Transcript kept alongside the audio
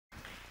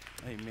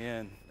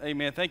Amen.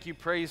 Amen. Thank you,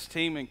 praise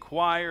team and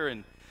choir,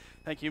 and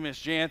thank you,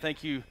 Miss Jan.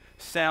 Thank you,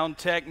 sound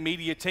tech,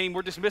 media team.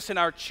 We're dismissing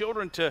our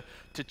children to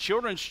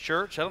children's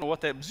church. I don't know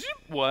what that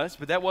was,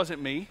 but that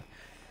wasn't me.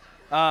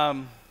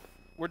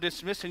 We're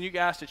dismissing you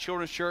guys to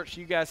children's church.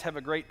 You guys have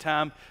a great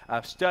time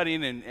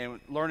studying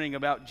and learning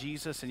about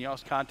Jesus in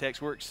y'all's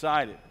context. We're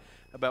excited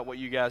about what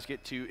you guys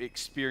get to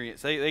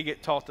experience. They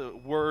get taught the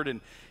Word,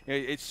 and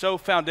it's so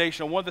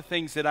foundational. One of the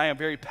things that I am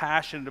very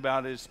passionate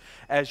about is,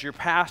 as your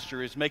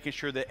pastor, is making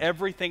sure that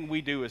everything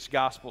we do is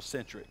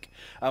gospel-centric.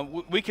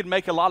 We could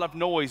make a lot of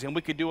noise, and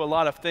we could do a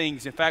lot of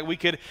things. In fact, we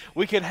could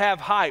have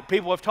hype.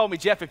 People have told me,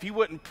 Jeff, if you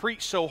wouldn't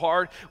preach so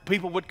hard,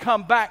 people would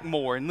come back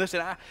more. And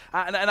listen,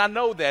 I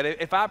know that.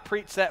 If I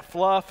preach that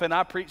fluff and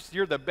I preach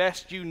you're the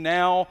best you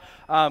now,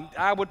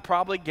 I would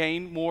probably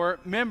gain more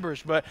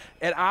members. But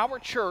at our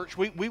church,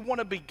 we want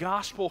to be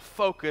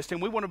gospel-focused,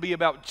 and we want to be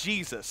about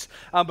Jesus.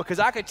 Because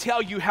I could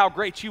tell you how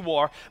great you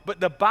are, but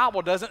the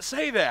Bible doesn't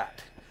say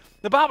that.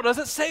 The Bible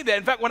doesn't say that.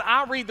 In fact, when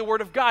I read the Word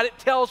of God, it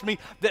tells me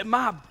that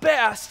my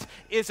best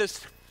is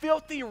as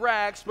filthy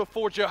rags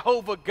before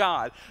Jehovah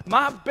God.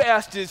 My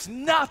best is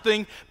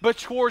nothing but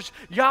towards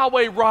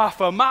Yahweh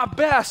Rapha. My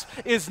best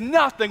is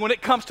nothing when it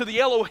comes to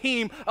the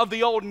Elohim of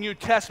the Old and New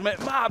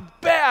Testament. My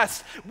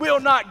best will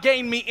not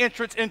gain me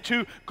entrance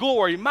into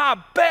glory. My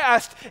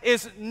best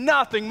is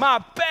nothing.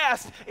 My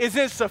best is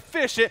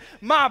insufficient.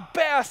 My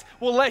best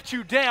will let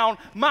you down.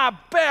 My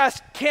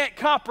best can't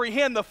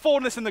comprehend the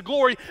fullness and the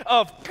glory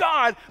of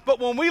God. But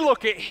when we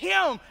look at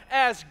Him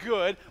as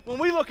good, when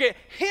we look at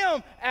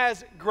Him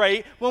as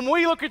great, when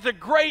we look at the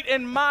great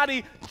and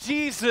mighty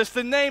Jesus,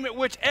 the name at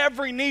which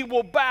every knee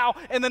will bow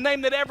and the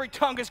name that every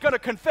tongue is going to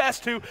confess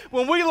to,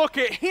 when we look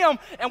at Him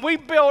and we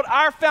build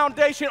our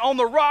foundation on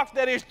the rock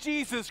that is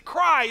Jesus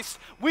Christ,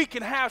 we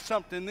can have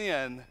something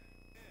then.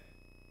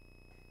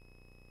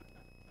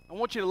 I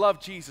want you to love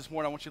Jesus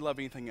more than I want you to love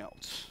anything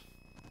else.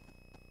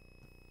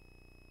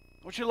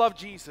 I want you to love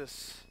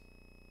Jesus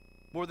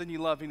more than you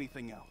love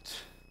anything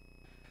else.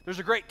 There's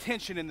a great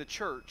tension in the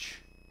church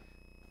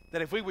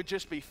that if we would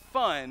just be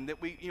fun,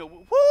 that we,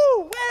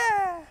 woo,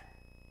 yeah,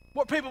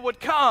 more people would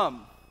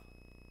come.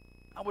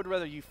 I would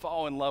rather you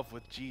fall in love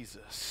with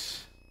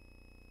Jesus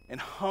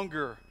and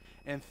hunger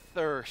and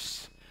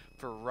thirst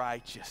for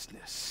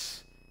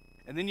righteousness.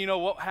 And then you know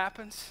what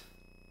happens?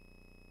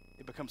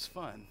 It becomes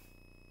fun.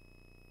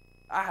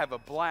 I have a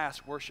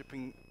blast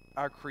worshiping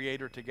our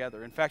Creator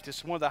together. In fact,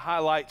 it's one of the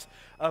highlights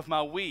of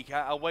my week.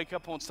 I wake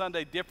up on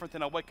Sunday different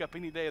than I wake up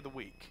any day of the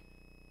week.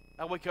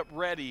 I wake up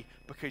ready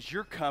because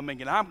you're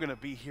coming and I'm going to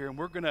be here, and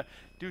we're going to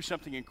do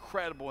something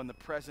incredible in the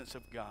presence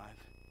of God.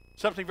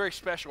 Something very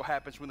special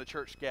happens when the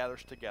church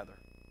gathers together.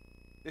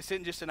 This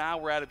isn't just an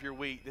hour out of your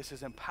week. This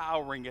is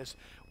empowering as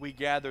we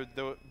gather.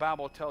 The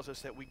Bible tells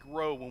us that we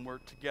grow when we're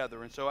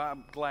together, and so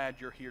I'm glad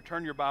you're here.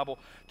 Turn your Bible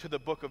to the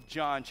book of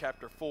John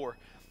chapter 4.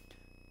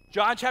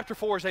 John chapter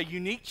 4 is a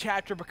unique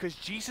chapter because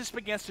Jesus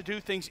begins to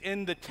do things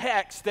in the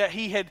text that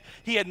he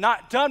had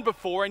not done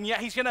before, and yet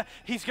he's gonna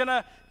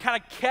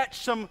kind of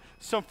catch some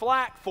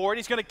flack for it.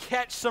 He's gonna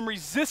catch some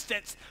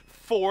resistance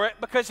for it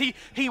because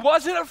he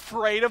wasn't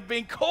afraid of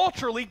being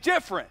culturally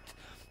different.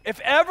 If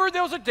ever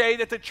there was a day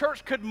that the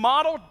church could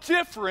model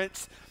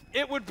difference,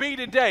 it would be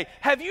today.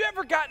 Have you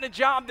ever gotten a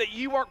job that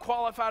you weren't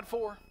qualified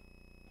for?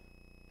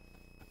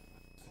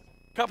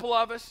 Couple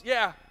of us,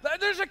 yeah.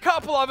 There's a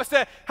couple of us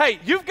that, hey,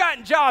 you've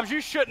gotten jobs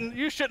you shouldn't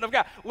have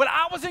got. When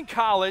I was in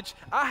college,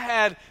 I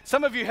had,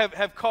 some of you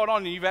have caught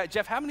on and you've asked,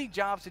 Jeff, how many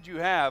jobs did you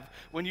have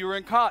when you were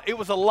in college? It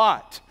was a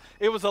lot.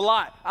 It was a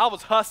lot. I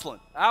was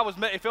hustling.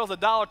 If it was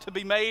 $1 to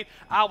be made,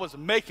 I was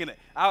making it.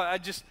 I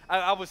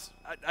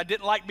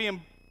didn't like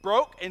being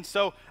broke, and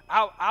so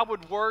I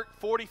would work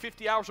 40,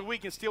 50 hours a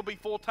week and still be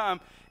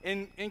full-time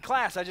in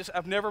class.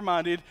 I've never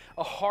minded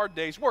a hard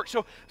day's work.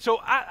 So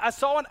I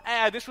saw an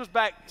ad. This was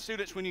back,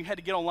 students, when you had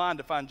to get online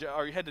to find,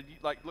 or you had to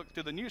look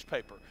through the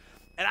newspaper.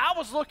 And I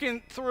was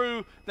looking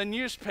through the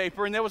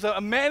newspaper, and there was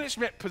a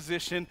management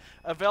position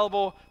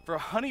available for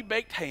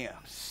honey-baked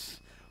hams.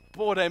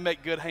 Boy, they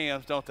make good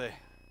hams, don't they?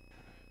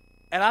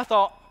 And I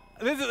thought,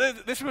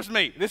 this was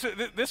me.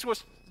 This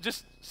was,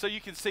 just so you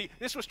can see,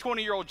 this was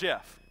 20-year-old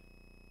Jeff.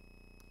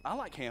 I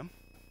like ham.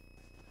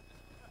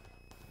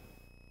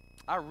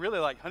 I really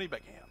like honey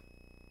baked ham.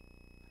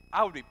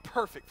 I would be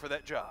perfect for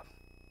that job.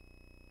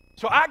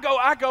 So I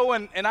go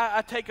and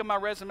I take my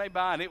resume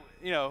by, and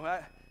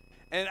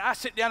and I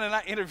sit down and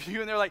I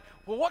interview, and they're like,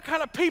 well, what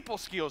kind of people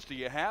skills do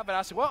you have? And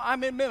I said, well,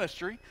 I'm in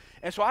ministry,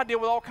 and so I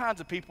deal with all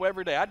kinds of people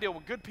every day. I deal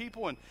with good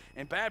people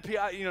and bad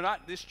people,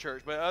 not this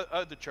church, but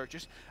other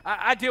churches.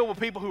 I deal with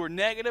people who are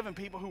negative and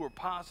people who are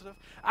positive.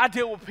 I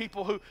deal with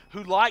people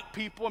who like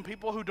people and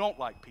people who don't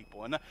like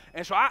people.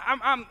 And so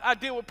I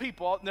deal with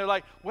people, and they're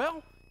like,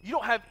 well, you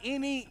don't have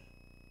any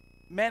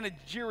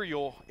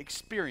managerial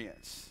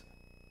experience.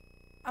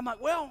 I'm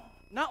like, well,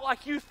 not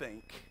like you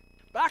think.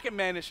 But I can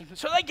manage them.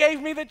 So they gave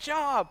me the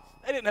job.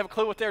 They didn't have a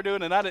clue what they were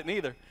doing, and I didn't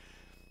either.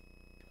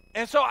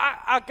 And so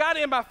I got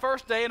in my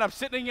first day, and I'm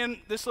sitting in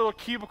this little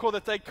cubicle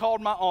that they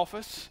called my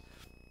office.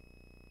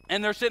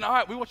 And they're saying, all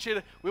right, we want you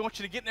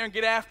to get in there and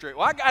get after it.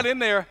 Well, I got in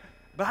there,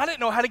 but I didn't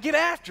know how to get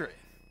after it.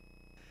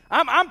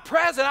 I'm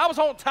present. I was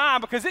on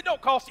time because it don't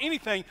cost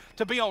anything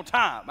to be on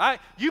time.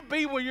 You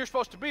be when you're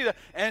supposed to be there.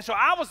 And so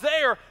I was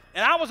there,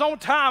 and I was on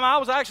time. I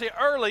was actually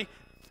early,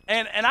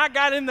 and I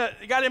got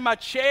in my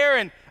chair,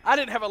 and I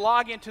didn't have a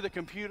login to the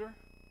computer.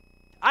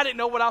 I didn't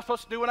know what I was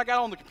supposed to do when I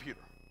got on the computer.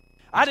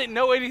 I didn't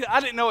know anything. I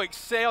didn't know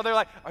Excel. They're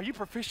like, are you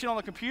proficient on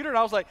the computer? And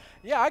I was like,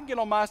 yeah, I can get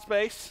on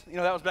MySpace.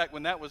 That was back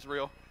when that was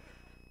real.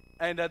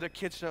 And the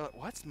kids are like,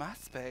 what's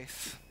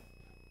MySpace?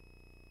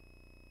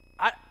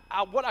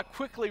 What I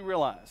quickly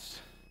realized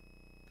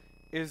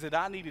is that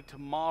I needed to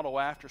model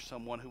after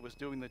someone who was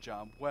doing the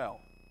job well.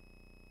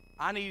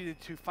 I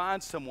needed to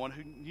find someone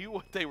who knew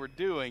what they were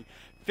doing,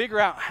 figure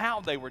out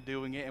how they were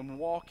doing it, and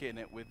walk in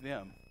it with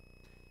them.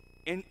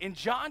 In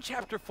John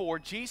chapter 4,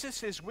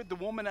 Jesus is with the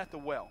woman at the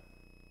well,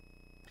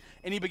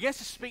 and he begins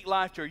to speak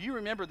life to her. You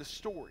remember the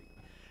story.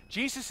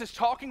 Jesus is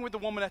talking with the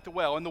woman at the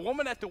well, and the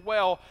woman at the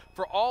well,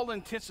 for all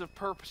intents and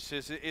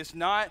purposes, is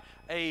not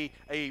a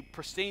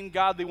pristine,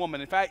 godly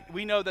woman. In fact,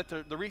 we know that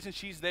the reason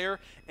she's there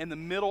in the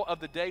middle of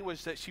the day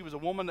was that she was a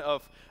woman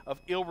of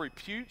ill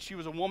repute. She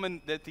was a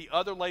woman that the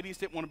other ladies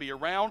didn't want to be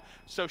around,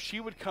 so she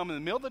would come in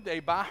the middle of the day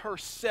by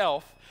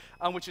herself,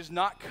 which is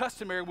not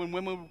customary when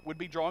women would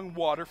be drawing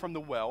water from the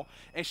well,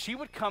 and she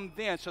would come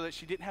then so that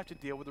she didn't have to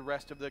deal with the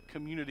rest of the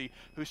community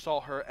who saw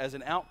her as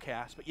an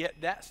outcast. But yet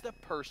that's the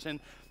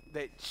person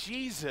that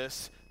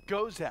Jesus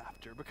goes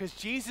after, because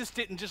Jesus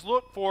didn't just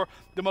look for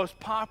the most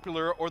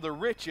popular or the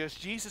richest.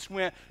 Jesus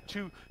went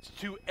to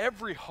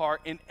every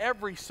heart and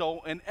every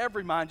soul and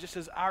every mind, just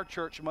as our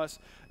church must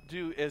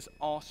do as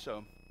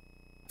also.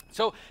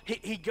 So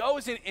he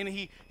goes in and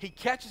he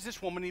catches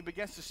this woman, and he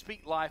begins to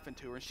speak life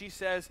into her. And she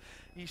says,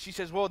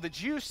 well, the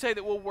Jews say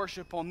that we'll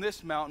worship on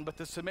this mountain, but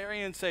the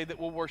Samaritans say that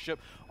we'll worship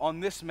on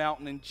this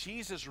mountain. And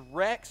Jesus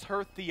wrecks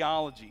her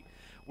theology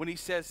when he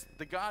says,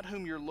 the God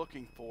whom you're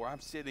looking for,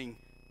 I'm sitting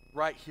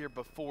right here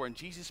before. And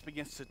Jesus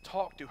begins to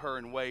talk to her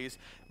in ways,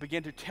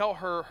 begin to tell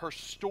her her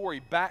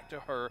story back to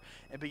her,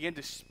 and begin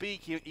to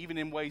speak even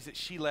in ways that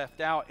she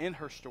left out in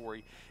her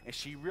story. And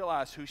she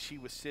realized who she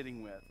was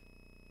sitting with.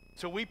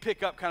 So we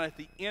pick up kind of at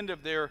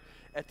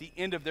the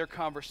end of their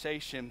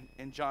conversation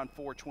in John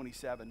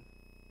 4:27.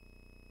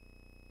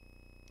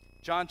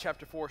 John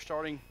chapter 4,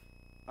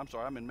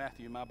 I'm in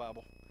Matthew in my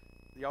Bible.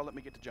 Y'all let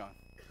me get to John.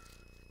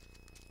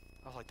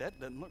 I was like, that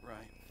doesn't look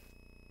right.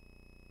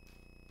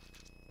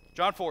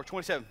 John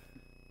 4:27.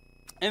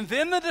 And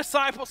then the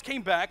disciples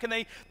came back,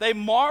 and they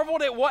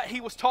marveled at what he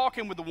was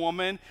talking with the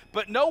woman,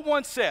 but no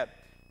one said,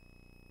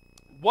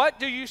 what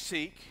do you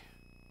seek?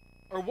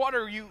 Or what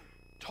are you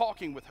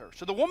talking with her?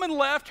 So the woman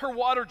left her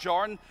water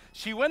jar, and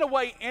she went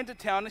away into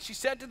town, and she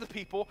said to the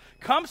people,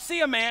 come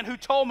see a man who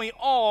told me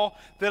all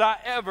that I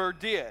ever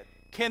did.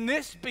 Can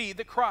this be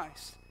the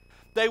Christ?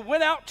 They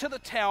went out to the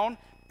town,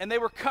 and they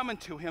were coming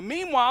to him.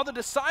 Meanwhile, the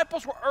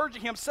disciples were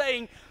urging him,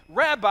 saying,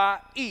 Rabbi,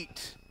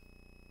 eat.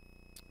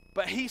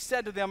 But he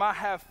said to them, I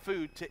have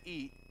food to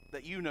eat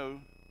that you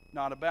know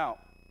not about.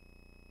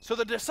 So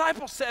the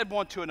disciples said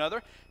one to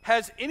another,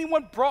 has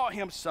anyone brought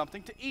him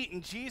something to eat?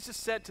 And Jesus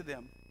said to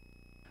them,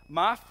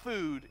 my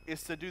food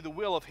is to do the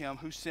will of him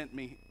who sent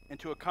me and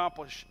to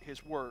accomplish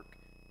his work.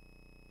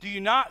 Do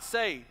you not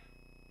say,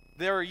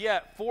 there are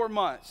yet 4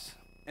 months,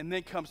 and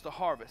then comes the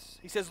harvest?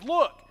 He says,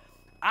 look,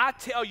 I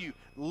tell you,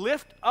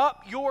 lift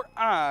up your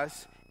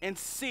eyes and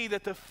see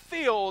that the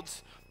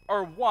fields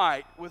are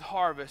white with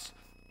harvest.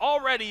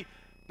 Already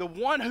the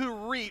one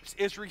who reaps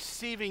is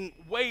receiving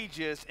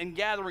wages and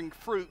gathering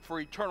fruit for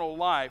eternal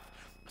life,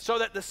 so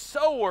that the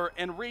sower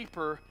and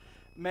reaper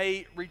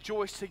may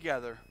rejoice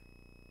together.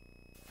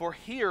 For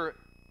here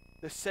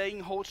the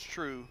saying holds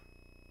true,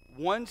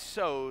 one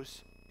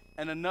sows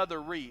and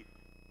another reap.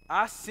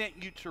 I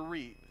sent you to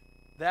reap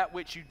that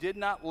which you did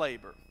not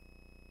labor.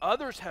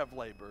 Others have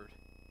labored,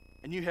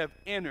 and you have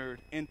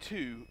entered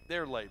into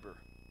their labor.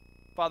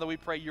 Father, we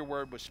pray your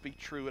word would speak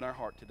true in our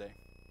heart today.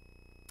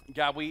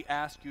 God, we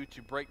ask you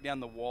to break down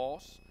the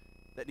walls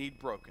that need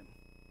broken.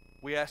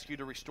 We ask you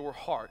to restore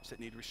hearts that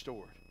need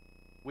restored.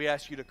 We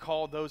ask you to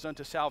call those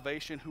unto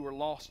salvation who are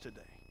lost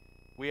today.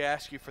 We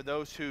ask you for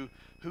those who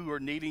are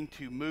needing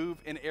to move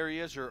in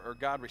areas or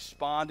God,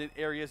 respond in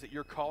areas that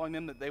you're calling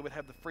them, that they would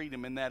have the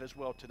freedom in that as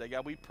well today.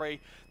 God, we pray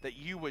that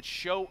you would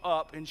show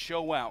up and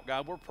show out.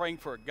 God, we're praying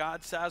for a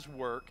God-sized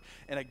work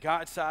and a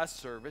God-sized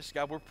service.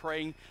 God, we're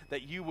praying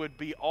that you would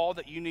be all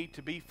that you need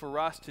to be for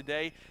us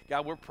today.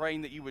 God, we're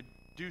praying that you would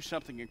do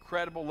something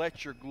incredible.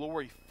 Let your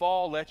glory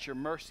fall. Let your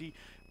mercy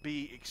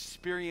be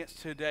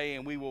experienced today,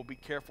 and we will be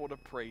careful to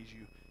praise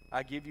you.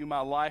 I give you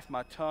my life,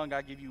 my tongue.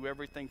 I give you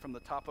everything from the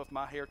top of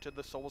my hair to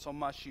the soles on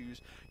my shoes.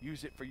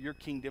 Use it for your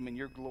kingdom and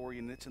your glory,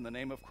 and it's in the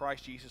name of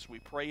Christ Jesus we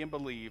pray and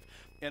believe.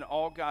 And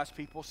all God's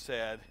people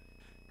said,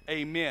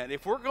 Amen.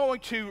 If we're going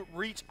to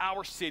reach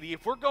our city,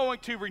 if we're going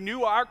to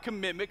renew our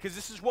commitment, because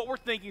this is what we're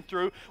thinking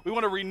through, we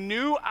want to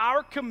renew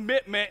our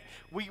commitment.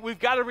 We've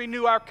got to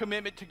renew our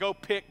commitment to go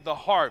pick the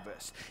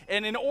harvest.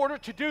 And in order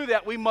to do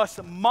that, we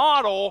must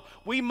model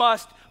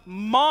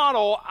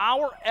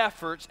our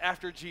efforts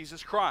after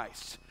Jesus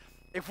Christ.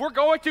 If we're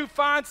going to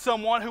find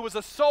someone who was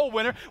a soul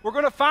winner, we're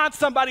going to find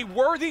somebody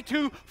worthy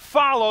to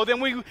follow, then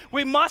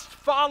we must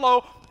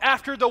follow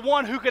after the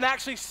one who can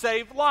actually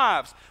save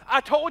lives.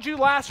 I told you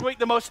last week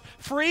the most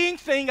freeing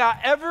thing I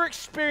ever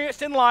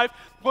experienced in life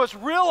was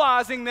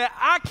realizing that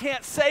I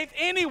can't save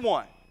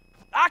anyone.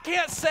 I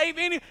can't save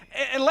any,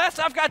 unless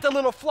I've got the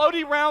little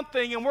floaty round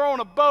thing and we're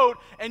on a boat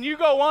and you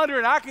go under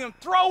and I can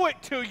throw it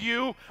to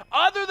you.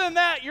 Other than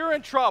that, you're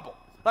in trouble.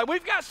 Like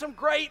we've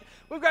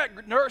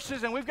got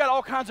nurses and we've got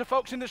all kinds of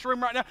folks in this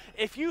room right now.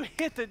 If you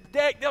hit the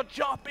deck, they'll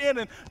jump in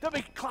and they'll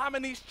be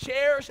climbing these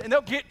chairs and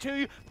they'll get to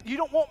you. You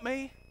don't want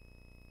me.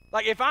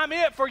 Like if I'm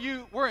it for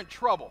you, we're in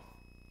trouble.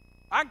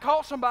 I can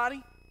call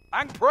somebody.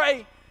 I can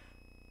pray.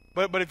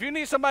 But if you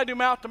need somebody to do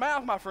mouth to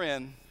mouth, my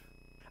friend,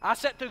 I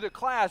sat through the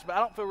class, but I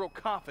don't feel real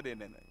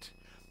confident in it.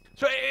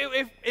 So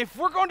if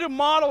we're going to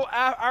model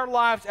our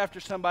lives after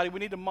somebody, we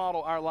need to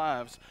model our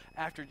lives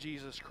after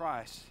Jesus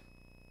Christ.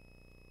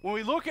 When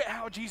we look at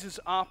how Jesus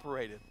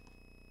operated,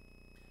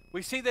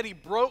 we see that he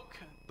broke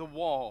the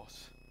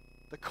walls,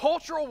 the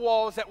cultural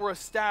walls that were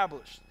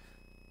established.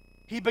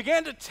 He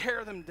began to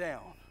tear them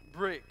down,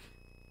 brick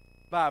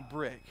by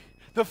brick.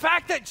 The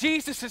fact that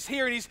Jesus is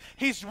here and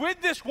he's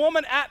with this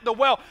woman at the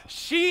well,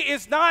 she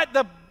is not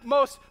the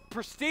most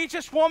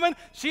prestigious woman.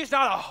 She's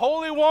not a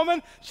holy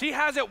woman. She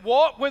hasn't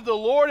walked with the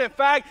Lord. In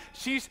fact,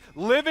 she's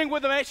living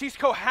with a man. She's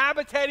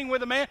cohabitating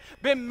with a man,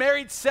 been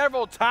married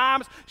several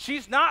times.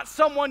 She's not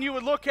someone you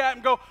would look at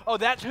and go, oh,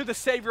 that's who the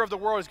Savior of the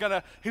world is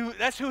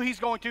that's who he's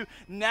going to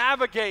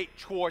navigate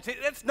towards.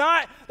 That's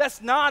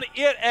not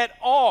it at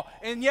all.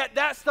 And yet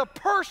that's the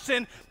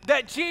person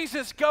that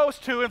Jesus goes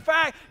to. In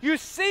fact, you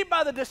see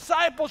by the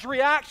disciples'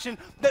 reaction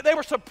that they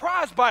were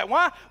surprised by it.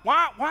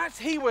 Why is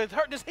he with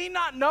her? Does he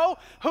not know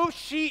who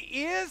she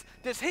is?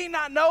 Does he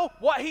not know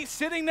what he's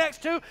sitting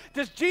next to?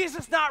 Does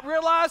Jesus not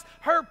realize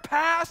her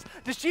past?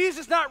 Does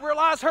Jesus not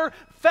realize her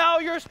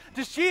failures?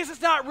 Does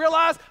Jesus not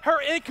realize her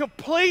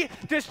incomplete?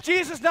 Does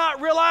Jesus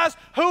not realize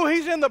who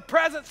he's in the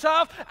presence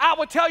of? I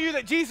would tell you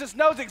that Jesus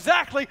knows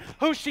exactly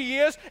who she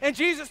is, and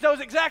Jesus knows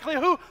exactly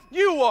who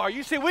you are.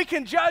 You see, we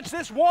can judge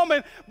this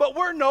woman, but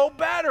we're no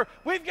better.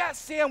 We've got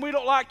sin we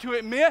don't like to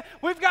admit.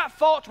 We've got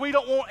faults we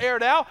don't want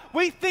aired out.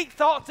 We think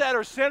thoughts that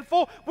are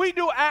sinful. We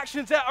do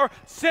actions that are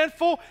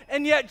sinful,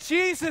 and yet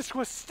Jesus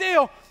was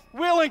still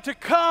willing to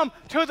come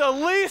to the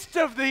least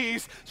of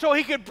these so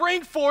he could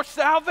bring forth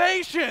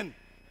salvation.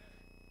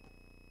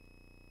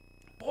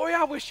 Boy,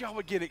 I wish y'all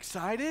would get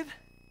excited.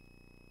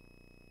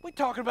 We're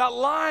talking about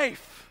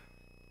life.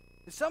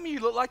 And some of you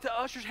look like the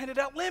ushers handed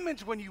out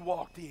lemons when you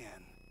walked in.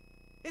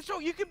 And so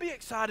you can be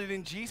excited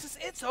in Jesus.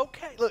 It's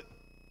okay. Look,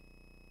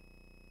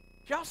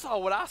 y'all saw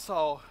what I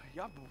saw.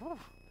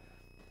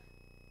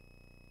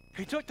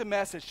 He took the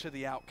message to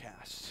the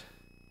outcast.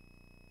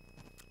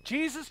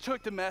 Jesus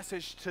took the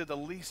message to the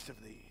least of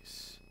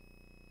these.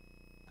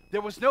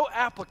 There was no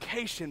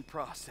application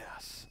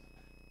process.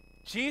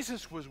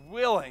 Jesus was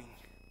willing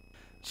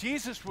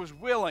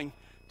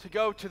to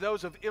go to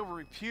those of ill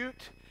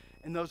repute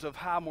and those of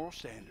high moral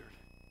standard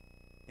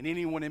and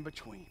anyone in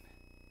between.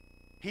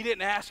 He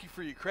didn't ask you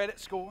for your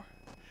credit score.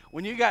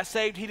 When you got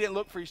saved, he didn't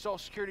look for your social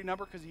security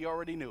number because he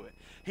already knew it.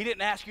 He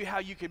didn't ask you how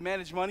you could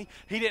manage money.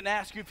 He didn't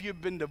ask you if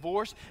you've been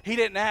divorced. He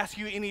didn't ask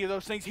you any of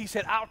those things. He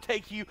said, I'll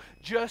take you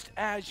just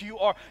as you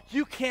are.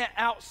 You can't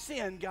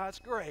out-sin God's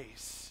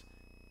grace.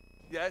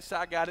 Yes,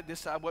 I got it.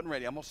 This side wasn't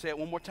ready. I'm going to say it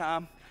one more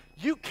time.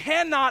 You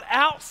cannot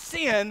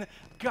out-sin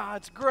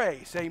God's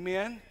grace.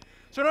 Amen?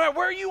 So no matter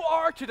where you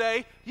are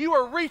today, you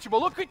are reachable.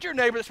 Look at your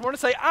neighbor this morning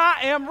and say,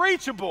 I am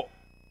reachable.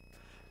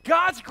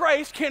 God's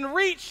grace can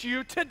reach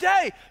you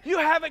today. You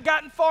haven't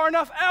gotten far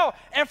enough out.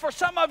 And for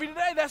some of you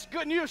today, that's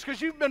good news because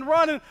you've been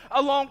running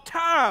a long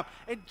time.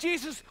 And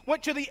Jesus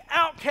went to the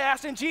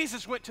outcast and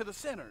Jesus went to the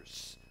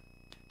sinners.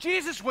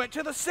 Jesus went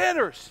to the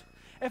sinners.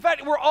 In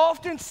fact, we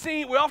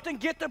often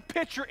get the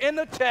picture in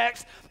the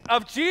text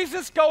of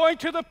Jesus going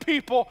to the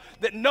people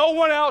that no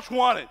one else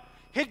wanted.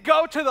 He'd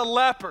go to the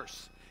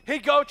lepers.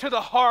 He'd go to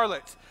the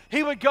harlots.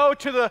 He would go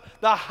to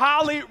the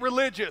highly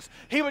religious.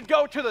 He would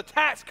go to the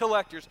tax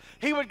collectors.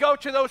 He would go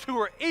to those who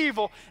were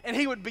evil, and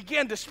he would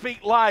begin to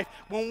speak life.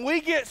 When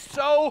we get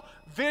so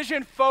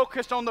vision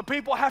focused on the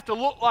people have to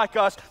look like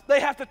us, they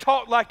have to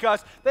talk like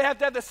us, they have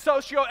to have the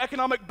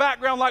socioeconomic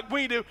background like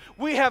we do,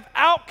 we have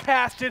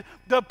outcasted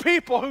the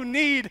people who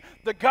need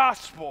the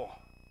gospel.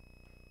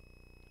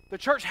 The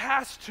church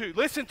has to,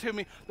 listen to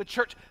me, the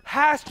church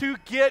has to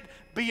get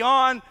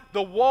beyond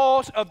the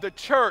walls of the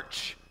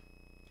church.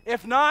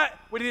 If not,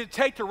 we need to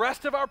take the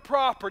rest of our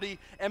property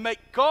and make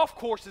golf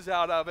courses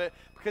out of it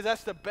because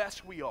that's the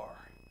best we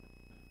are.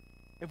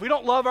 If we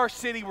don't love our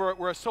city,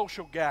 we're a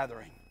social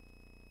gathering.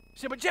 You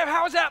say, but Jeff,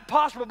 how is that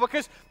possible?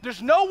 Because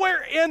there's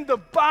nowhere in the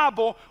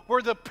Bible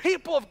where the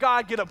people of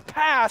God get a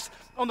pass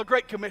on the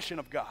Great Commission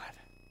of God.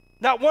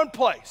 Not one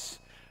place.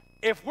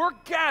 If we're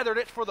gathered,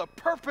 it's for the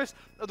purpose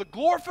of the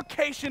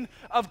glorification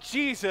of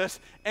Jesus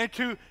and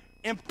to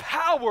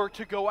empower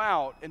to go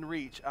out and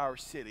reach our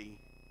city.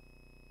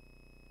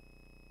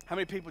 How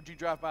many people did you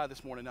drive by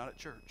this morning not at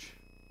church?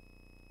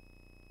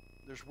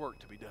 There's work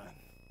to be done.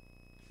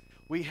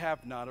 We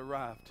have not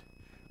arrived.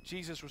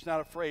 Jesus was not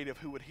afraid of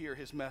who would hear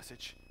his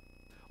message.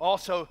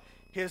 Also,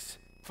 his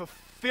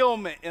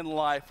fulfillment in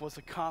life was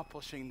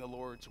accomplishing the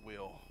Lord's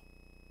will.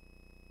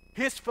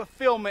 His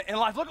fulfillment in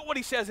life. Look at what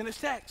he says in his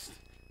text.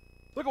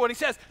 Look at what he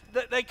says.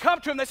 They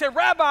come to him, they say,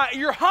 Rabbi,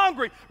 you're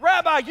hungry.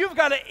 Rabbi, you've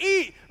got to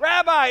eat.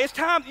 Rabbi, it's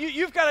time,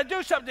 you've got to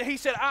do something. He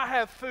said, I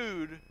have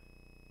food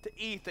to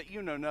eat that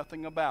you know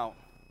nothing about.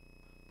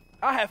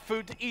 I have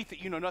food to eat that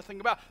you know nothing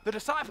about. The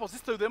disciples,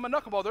 this threw them a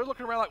knuckleball. They're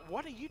looking around like,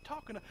 what are you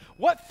talking about?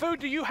 What food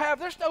do you have?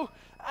 There's no,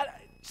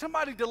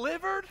 somebody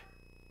delivered?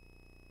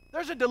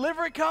 There's a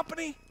delivery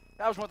company?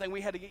 That was one thing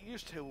we had to get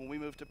used to when we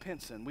moved to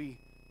Pinson. We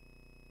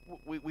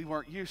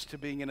weren't used to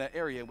being in an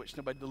area in which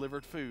nobody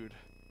delivered food.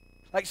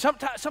 Like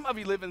some of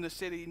you live in the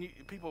city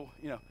and people,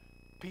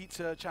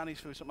 pizza, Chinese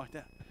food, something like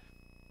that.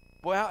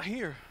 Boy, out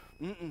here,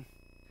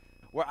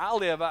 where I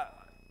live,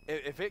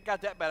 if it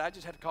got that bad, I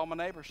just had to call my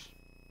neighbors.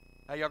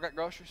 Hey, y'all got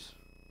groceries?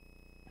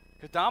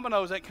 Because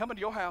Domino's ain't coming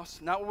to your house,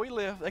 not where we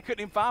live. They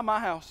couldn't even find my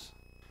house.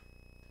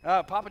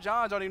 Papa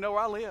John's don't even know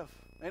where I live.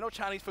 Ain't no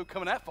Chinese food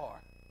coming that far.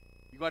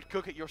 You're going to have to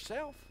cook it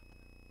yourself.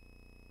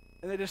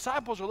 And the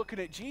disciples are looking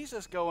at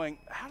Jesus going,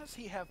 how does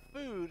he have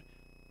food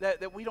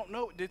that we don't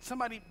know? Did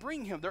somebody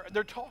bring him?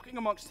 They're talking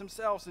amongst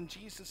themselves, and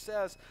Jesus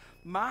says,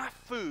 my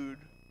food,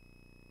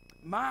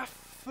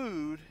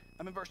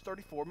 I'm in verse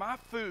 34, my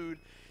food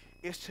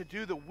is to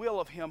do the will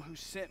of him who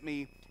sent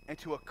me and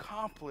to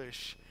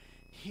accomplish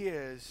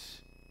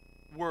his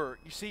work.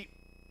 You see,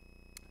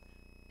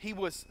 he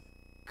was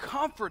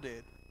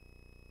comforted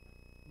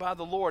by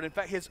the Lord. In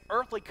fact, his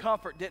earthly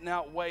comfort didn't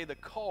outweigh the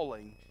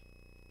calling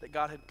that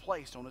God had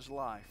placed on his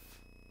life.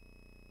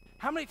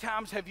 How many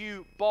times have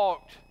you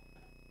balked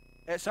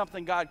at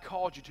something God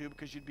called you to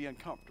because you'd be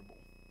uncomfortable?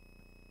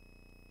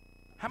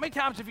 How many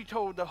times have you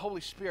told the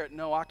Holy Spirit,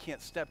 no, I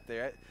can't step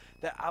there,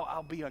 that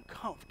I'll be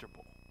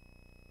uncomfortable?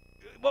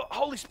 Well,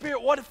 Holy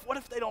Spirit, what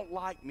if they don't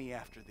like me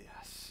after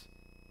this?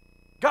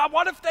 God,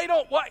 what if they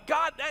don't, what?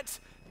 God,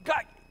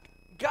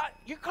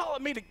 you're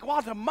calling me to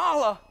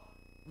Guatemala.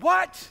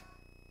 What?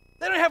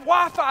 They don't have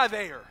Wi-Fi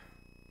there.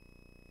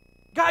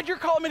 God, you're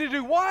calling me to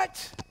do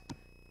what?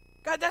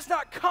 God, that's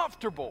not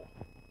comfortable.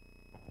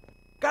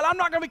 God, I'm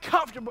not going to be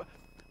comfortable.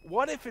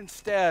 What if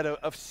instead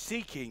of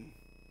seeking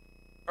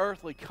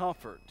earthly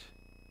comfort,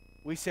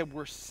 we said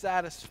we're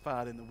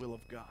satisfied in the will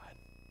of God?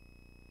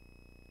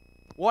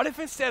 What if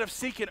instead of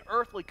seeking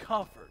earthly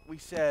comfort, we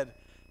said,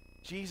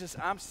 Jesus,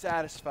 I'm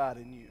satisfied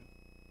in you?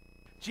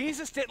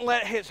 Jesus didn't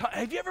let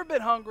have you ever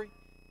been hungry?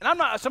 And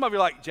some of you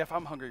are like, Jeff,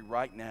 I'm hungry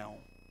right now.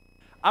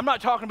 I'm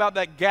not talking about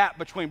that gap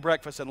between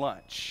breakfast and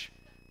lunch.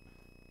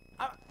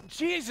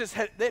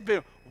 They'd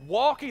been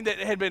walking, they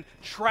had been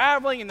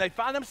traveling, and they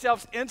find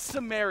themselves in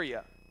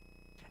Samaria.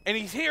 And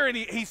he's here, and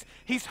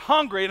he's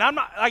hungry. And I'm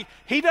not, like,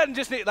 he doesn't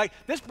just need, like,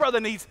 this brother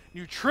needs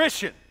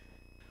nutrition.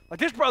 Like,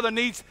 this brother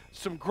needs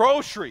some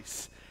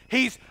groceries.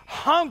 He's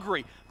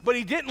hungry, but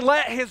he didn't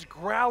let his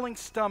growling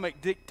stomach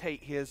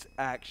dictate his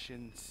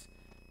actions.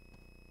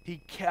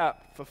 He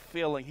kept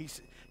fulfilling.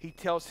 He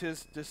tells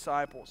his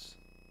disciples,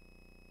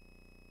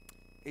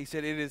 he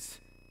said, it is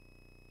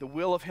the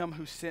will of him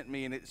who sent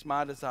me, and it's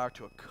my desire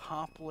to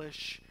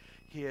accomplish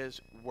his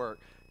work.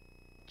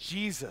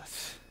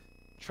 Jesus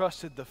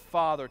trusted the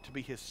Father to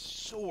be his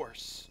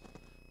source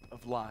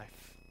of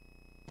life.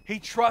 He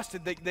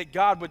trusted that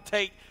God would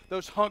take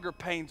those hunger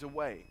pains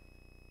away.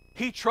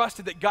 He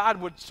trusted that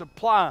God would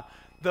supply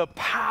the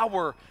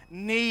power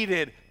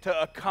needed to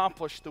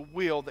accomplish the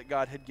will that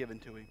God had given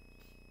to him.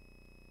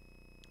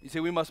 You see,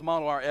 we must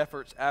model our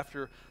efforts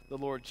after the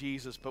Lord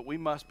Jesus, but we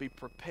must be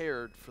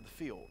prepared for the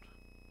field.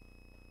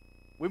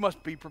 We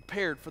must be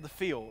prepared for the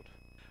field.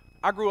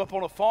 I grew up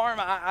on a farm.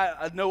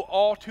 I know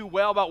all too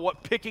well about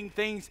what picking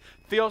things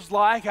feels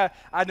like.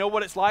 I know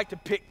what it's like to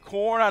pick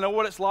corn. I know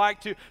what it's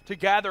like to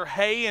gather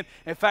hay. And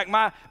in fact,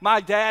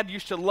 my dad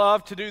used to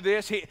love to do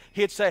this.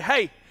 He'd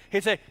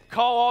say,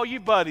 call all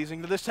you buddies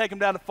and let's take them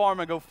down to the farm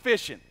and go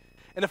fishing.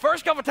 And the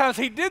first couple of times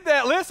he did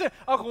that, listen,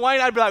 Uncle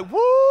Wayne, I'd be like,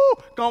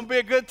 woo, gonna be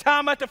a good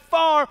time at the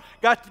farm.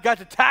 Got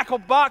the tackle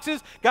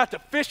boxes, got the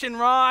fishing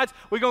rods.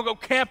 We're gonna go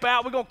camp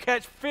out. We're gonna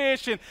catch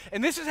fish.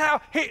 And this is how,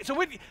 so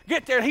we'd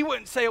get there and he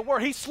wouldn't say a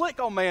word. He's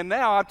slick on man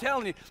now, I'm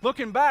telling you.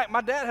 Looking back,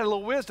 my dad had a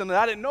little wisdom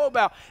that I didn't know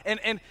about.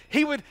 And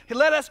he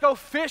let us go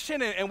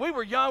fishing, and we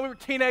were young, we were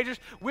teenagers.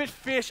 We'd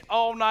fish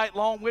all night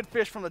long. We'd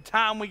fish from the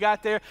time we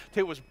got there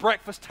till it was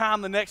breakfast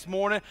time the next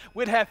morning.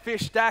 We'd have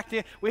fish stacked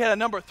in. We had a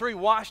number 3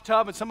 wash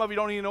tub, and some of you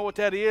don't even know what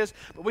that is.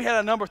 But we had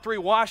a number 3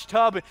 wash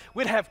tub, and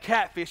we'd have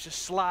catfish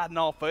just sliding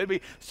off of it. It'd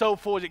be so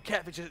full that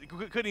catfish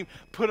we couldn't even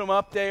put them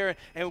up there.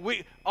 And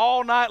we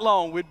all night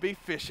long we'd be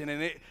fishing.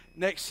 And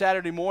next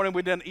Saturday morning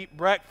we'd done eat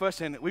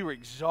breakfast, and we were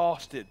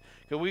exhausted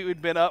because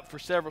we'd been up for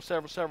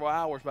several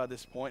hours by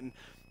this point.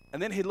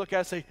 And then he'd look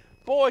at us and say,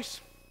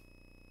 "Boys,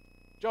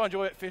 did y'all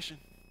enjoy that fishing?"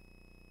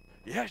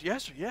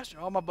 Yes, sir.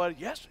 All my buddies,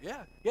 yes,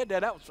 sir, yeah,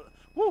 Dad, that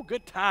was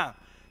good time.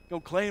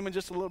 Gonna clean them in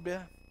just a little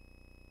bit.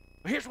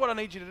 But here's what I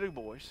need you to do,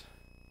 boys.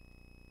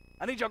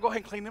 I need y'all to go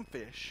ahead and clean them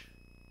fish.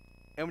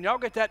 And when y'all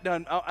get that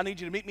done, I need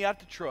you to meet me out at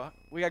the truck.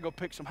 We gotta go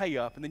pick some hay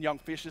up, and then y'all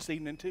can fish this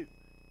evening too.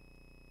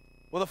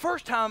 Well, the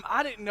first time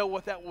I didn't know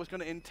what that was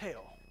gonna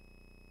entail.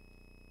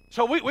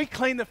 So we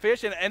cleaned the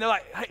fish, and they're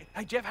like,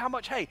 hey, Jeff, how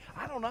much hay?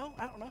 I don't know.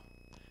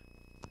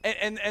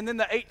 And then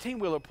the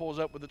 18-wheeler pulls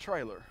up with the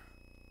trailer.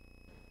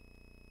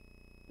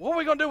 What are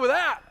we going to do with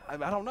that? I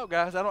don't know,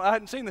 guys. I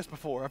hadn't seen this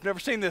before. I've never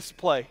seen this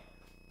play.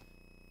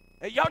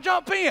 Hey, y'all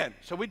jump in.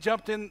 So we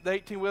jumped in the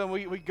 18-wheeler,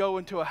 and we go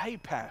into a hay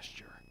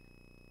pasture.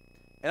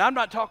 And I'm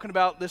not talking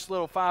about this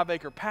little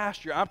 5-acre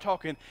pasture. I'm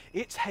talking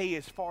it's hay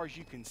as far as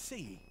you can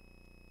see.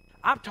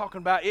 I'm talking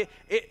about it.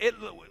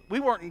 We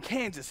weren't in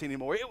Kansas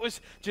anymore. It was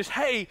just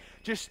hay,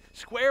 just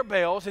square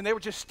bales, and they were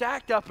just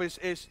stacked up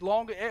as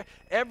long.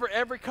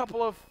 Every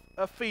couple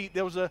of feet,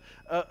 there was a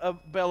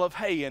bale of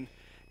hay.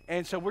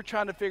 And so we're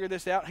trying to figure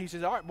this out. He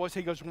says, "All right, boys."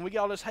 He goes, "When we get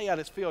all this hay out of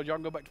this field, y'all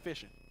can go back to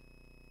fishing."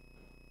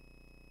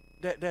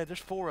 Dad, there's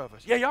 4 of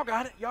us. Yeah, y'all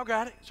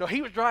got it. So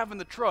he was driving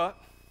the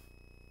truck,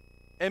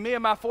 and me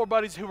and my 4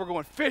 buddies who were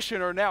going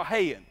fishing are now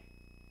haying.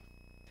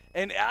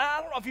 And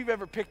I don't know if you've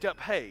ever picked up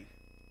hay,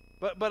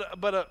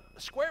 but a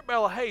square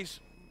bale of hay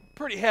is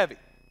pretty heavy.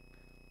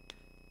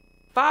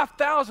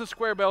 5,000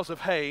 square bales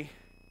of hay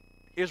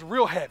is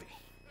real heavy.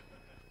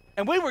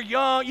 And we were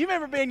young. You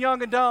remember being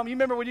young and dumb? You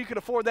remember when you could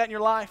afford that in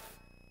your life?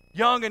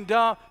 Young and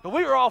dumb. But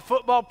we were all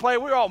football players.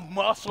 We were all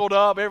muscled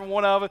up, every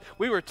one of us.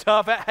 We were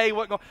tough. That hay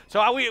wasn't going.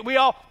 So we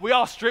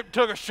all stripped,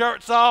 took our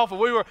shirts off, and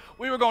we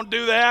were going to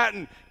do that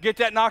and get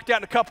that knocked out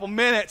in a couple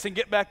minutes and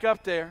get back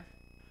up there.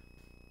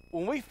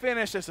 When we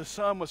finished, as the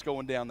sun was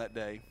going down that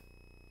day,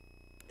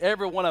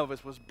 every one of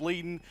us was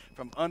bleeding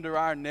from under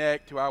our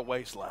neck to our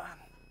waistline.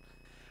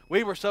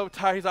 We were so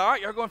tired. He's like, "All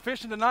right, you're going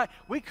fishing tonight."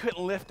 We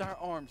couldn't lift our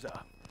arms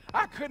up.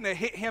 I couldn't have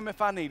hit him if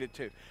I needed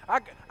to. I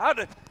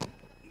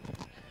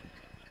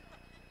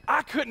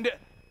couldn't.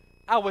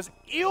 I was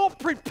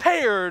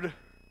ill-prepared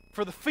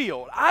for the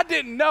field. I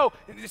didn't know.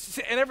 And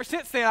ever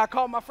since then, I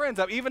called my friends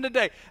up, even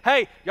today.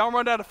 "Hey, y'all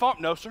run down to the farm?"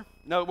 "No, sir.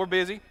 No, we're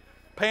busy.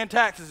 Paying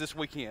taxes this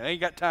weekend. I ain't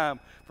got time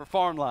for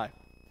farm life."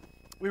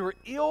 We were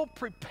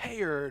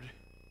ill-prepared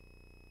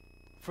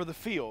for the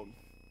field.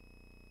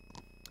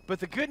 But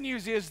the good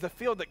news is the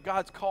field that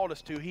God's called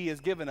us to, He has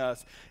given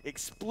us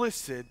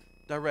explicit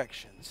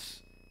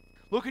directions.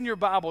 Look in your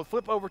Bible,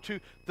 flip over to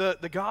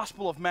the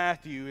Gospel of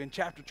Matthew in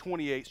chapter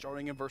 28,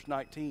 starting in verse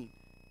 19.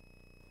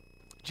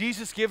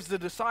 Jesus gives the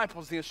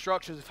disciples the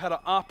instructions of how to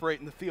operate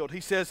in the field.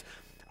 He says,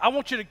 "I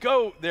want you to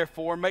go,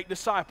 therefore, and make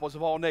disciples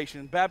of all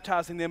nations,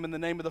 baptizing them in the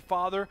name of the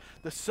Father,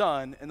 the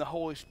Son, and the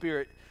Holy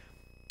Spirit.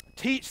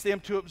 Teach them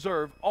to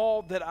observe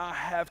all that I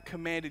have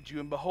commanded you,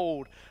 and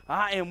behold,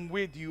 I am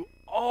with you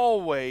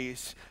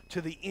always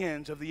to the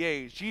ends of the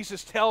age."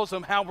 Jesus tells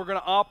them how we're going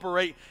to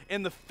operate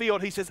in the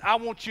field. He says, "I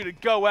want you to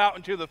go out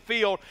into the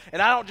field,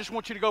 and I don't just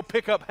want you to go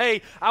pick up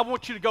hay. I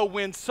want you to go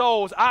win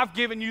souls. I've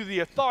given you the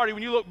authority."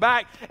 When you look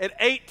back at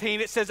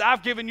 18, it says,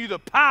 "I've given you the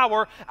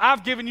power.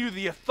 I've given you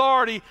the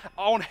authority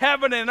on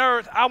heaven and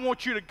earth. I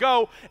want you to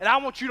go, and I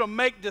want you to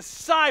make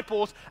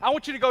disciples. I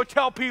want you to go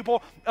tell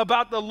people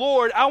about the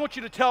Lord. I want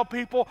you to tell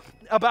people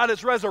about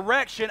His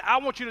resurrection. I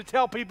want you to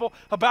tell people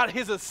about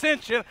His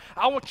ascension.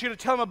 I want you to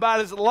tell them about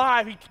His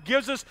life." He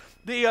gives us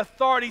the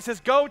authority. He says,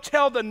 "Go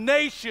tell the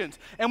nations."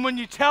 And when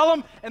you tell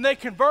them and they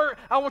convert,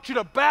 I want you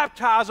to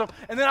baptize them.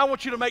 And then I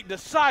want you to make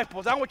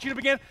disciples. I want you to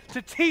begin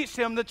to teach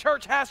them. The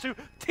church has to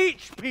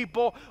teach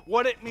people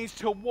what it means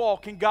to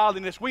walk in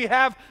godliness. We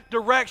have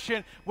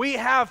direction. We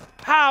have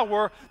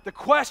power. The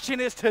question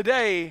is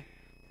today,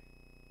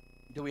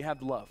 do we have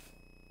the love?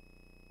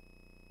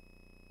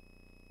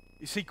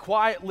 You see,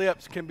 quiet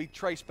lips can be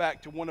traced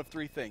back to one of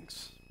 3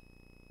 things.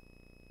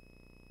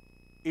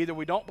 Either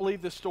we don't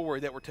believe the story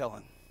that we're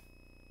telling.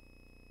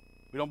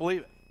 We don't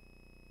believe it.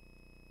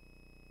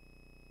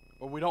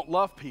 Or we don't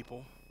love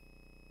people.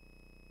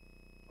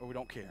 Or we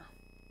don't care.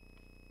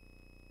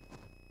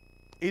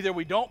 Either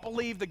we don't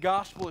believe the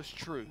gospel is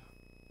true.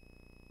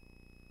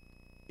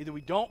 Either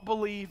we don't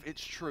believe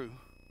it's true.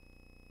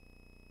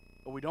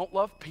 Or we don't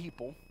love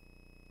people.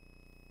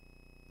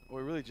 Or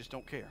we really just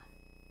don't care.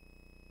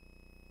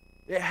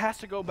 It has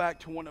to go back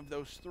to one of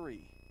those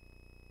 3.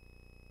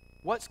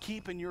 What's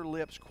keeping your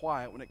lips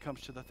quiet when it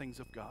comes to the things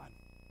of God?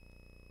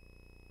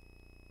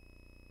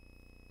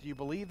 Do you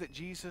believe that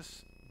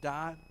Jesus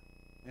died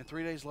and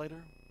 3 days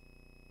later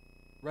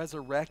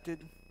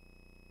resurrected,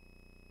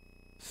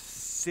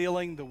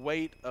 sealing the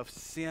weight of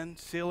sin,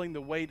 sealing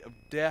the weight of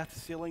death,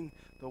 sealing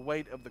the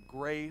weight of the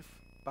grave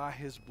by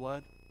His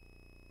blood?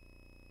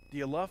 Do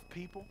you love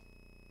people?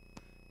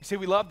 You see,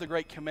 we love the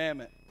great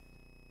commandment.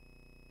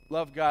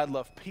 Love God,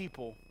 love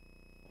people.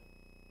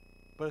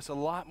 But it's a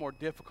lot more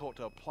difficult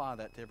to apply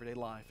that to everyday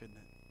life, isn't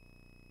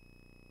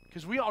it?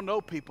 Because we all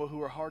know people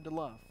who are hard to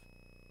love.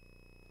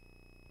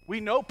 We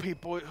know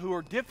people who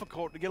are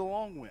difficult to get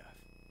along with.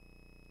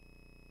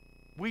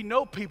 We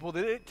know people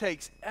that it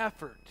takes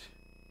effort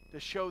to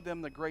show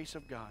them the grace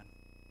of God.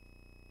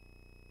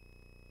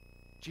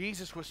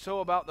 Jesus was so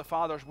about the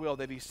Father's will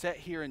that he sat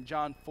here in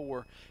John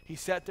 4. He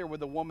sat there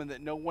with a woman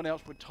that no one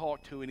else would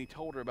talk to, and he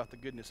told her about the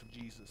goodness of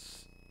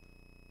Jesus.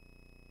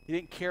 He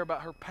didn't care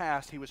about her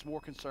past. He was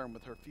more concerned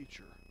with her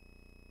future.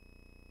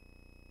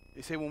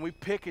 You see, when we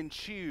pick and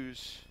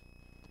choose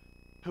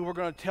who we're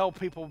going to tell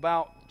people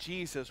about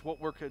Jesus, what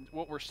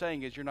we're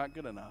saying is you're not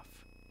good enough.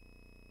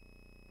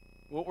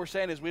 What we're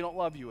saying is we don't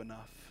love you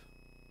enough.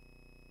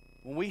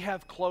 When we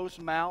have closed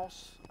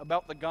mouths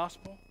about the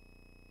gospel,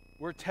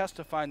 we're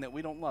testifying that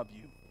we don't love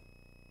you.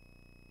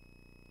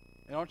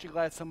 And aren't you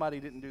glad somebody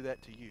didn't do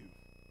that to you?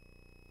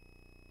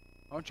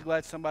 Aren't you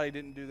glad somebody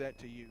didn't do that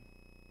to you?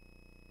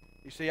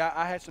 You see,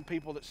 I had some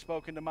people that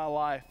spoke into my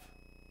life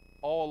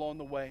all along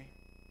the way.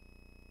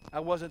 I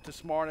wasn't the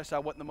smartest. I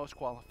wasn't the most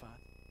qualified.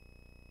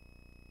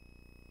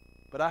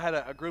 But I had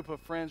a group of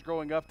friends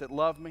growing up that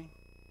loved me.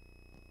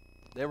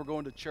 They were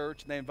going to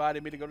church, and they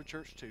invited me to go to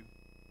church too.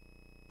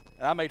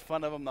 And I made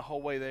fun of them the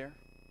whole way there.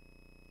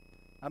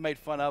 I made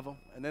fun of them.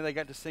 And then they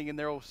got to singing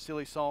their old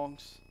silly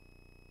songs.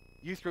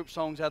 Youth group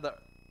songs out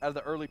of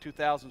the early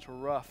 2000s were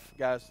rough,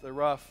 guys. They're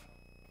rough.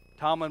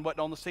 Tomlin wasn't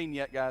on the scene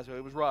yet, guys.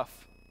 It was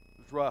rough.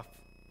 It was rough.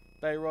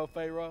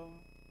 Pharaoh.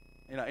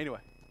 Anyway.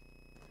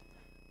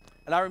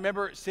 And I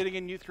remember sitting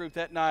in youth group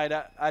that night.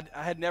 I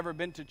had never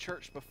been to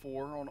church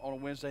before on a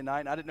Wednesday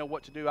night, and I didn't know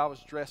what to do. I was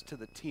dressed to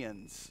the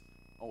tens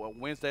on a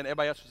Wednesday, and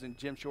everybody else was in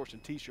gym shorts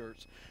and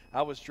T-shirts.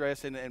 I was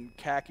dressed in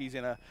khakis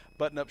and a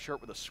button-up shirt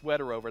with a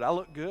sweater over it. I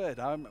looked good.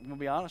 I'm going to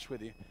be honest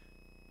with you.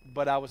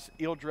 But I was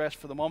ill-dressed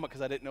for the moment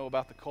because I didn't know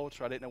about the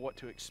culture. I didn't know what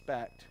to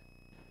expect.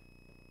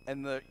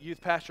 And the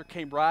youth pastor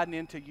came riding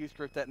into youth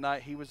group that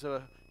night. He was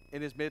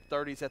in his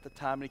mid-30s at the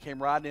time, and he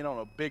came riding in on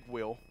a big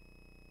wheel,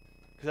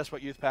 because that's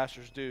what youth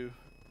pastors do.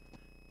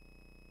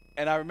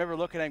 And I remember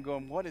looking at him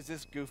going, what is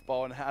this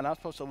goofball? And I'm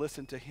supposed to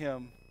listen to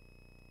him.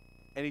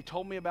 And he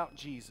told me about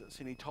Jesus,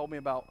 and he told me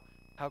about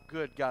how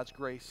good God's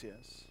grace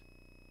is.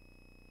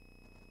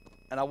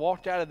 And I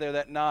walked out of there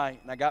that night,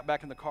 and I got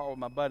back in the car with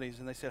my buddies,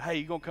 and they said, hey,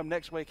 you going to come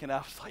next week? And I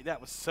was like, that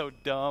was so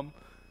dumb.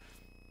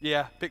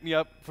 Yeah, pick me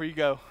up before you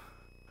go.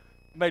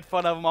 Made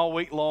fun of them all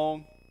week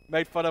long.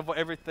 Made fun of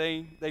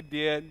everything they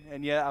did,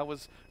 and yet I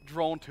was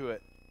drawn to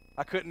it.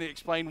 I couldn't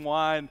explain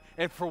why,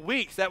 and for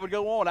weeks that would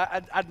go on.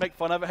 I'd make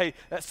fun of it. Hey,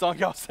 that song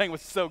y'all sang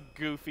was so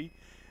goofy.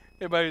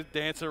 Everybody was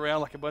dancing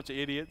around like a bunch of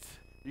idiots.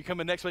 You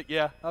coming next week?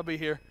 Yeah, I'll be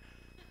here.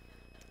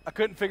 I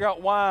couldn't figure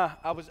out why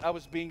I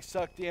was being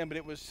sucked in, but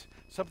it was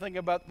something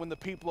about when the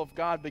people of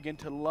God begin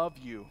to love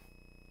you,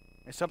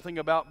 and something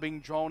about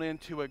being drawn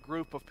into a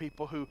group of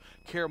people who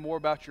care more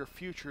about your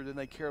future than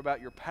they care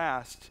about your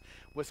past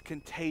was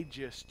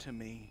contagious to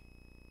me.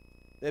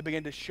 They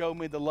began to show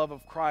me the love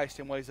of Christ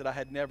in ways that I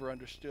had never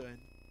understood.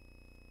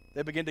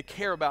 They began to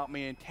care about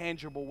me in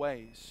tangible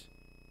ways.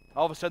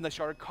 All of a sudden, they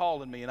started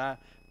calling me, and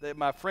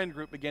my friend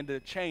group began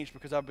to change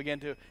because I began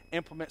to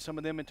implement some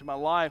of them into my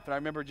life. And I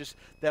remember just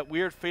that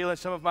weird feeling.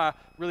 Some of my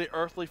really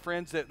earthly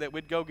friends that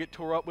we'd go get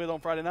tore up with on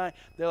Friday night,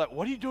 they're like,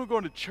 what are you doing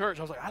going to church?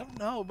 I was like, I don't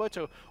know, a bunch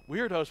of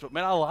weirdos, but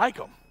man, I like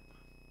them.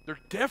 They're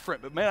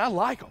different, but man, I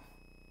like them.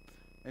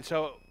 And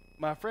so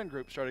my friend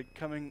group started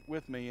coming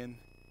with me,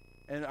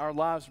 and our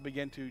lives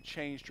began to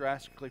change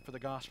drastically for the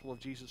gospel of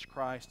Jesus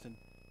Christ. And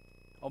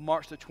on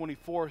March the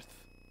 24th,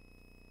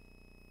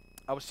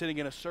 I was sitting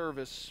in a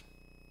service,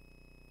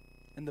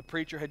 and the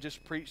preacher had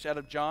just preached out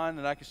of John,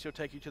 and I can still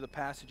take you to the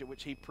passage at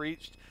which he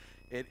preached.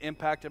 It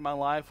impacted my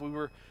life. We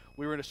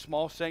were in a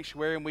small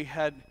sanctuary, and we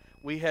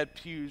had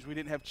pews. We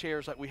didn't have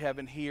chairs like we have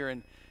in here.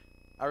 And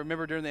I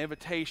remember during the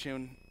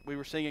invitation, we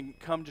were singing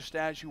 "Come Just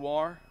As You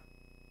Are,"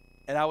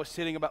 and I was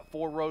sitting about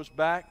 4 rows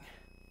back.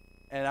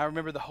 And I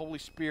remember the Holy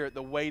Spirit,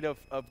 the weight of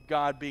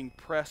God being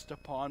pressed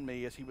upon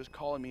me as he was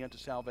calling me unto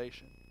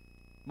salvation.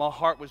 My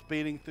heart was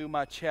beating through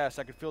my chest.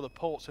 I could feel the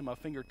pulse in my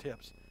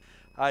fingertips.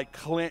 I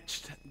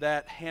clenched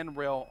that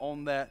handrail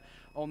on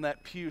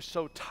that pew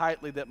so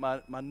tightly that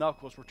my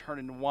knuckles were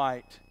turning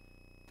white.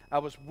 I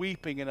was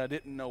weeping, and I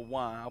didn't know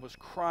why. I was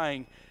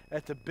crying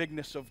at the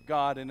bigness of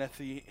God and at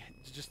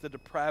just the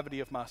depravity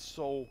of my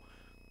soul.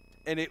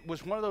 And it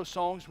was one of those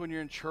songs when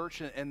you're in church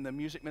and the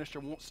music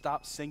minister won't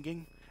stop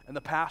singing. And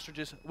the pastor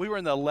we were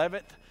in the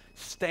 11th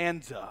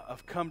stanza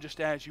of Come Just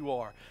As You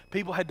Are.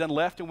 People had done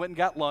left and went and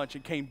got lunch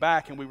and came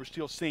back, and we were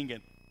still singing.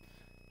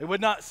 It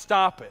would not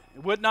stop it.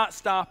 It would not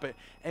stop it.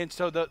 And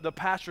so the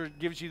pastor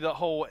gives you the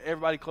whole,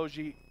 everybody close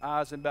your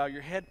eyes and bow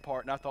your head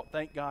part. And I thought,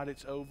 thank God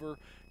it's over.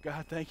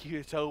 God, thank you,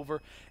 it's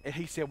over. And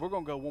he said, we're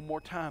going to go one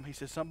more time. He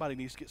said, somebody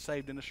needs to get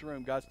saved in this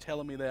room. God's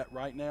telling me that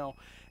right now.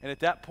 And at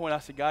that point, I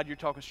said, God, you're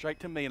talking straight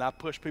to me. And I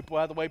pushed people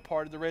out of the way,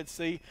 parted the Red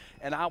Sea,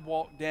 and I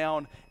walked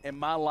down, and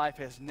my life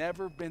has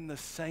never been the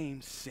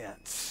same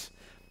since.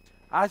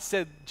 I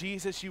said,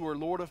 Jesus, you are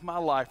Lord of my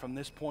life from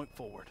this point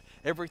forward.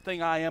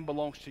 Everything I am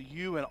belongs to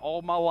you, and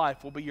all my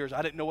life will be yours.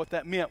 I didn't know what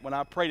that meant when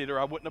I prayed it, or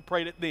I wouldn't have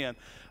prayed it then.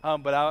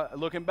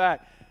 Looking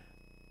back,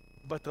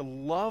 but the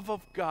love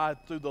of God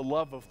through the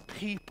love of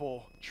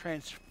people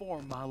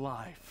transformed my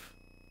life.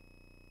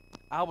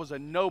 I was a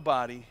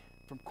nobody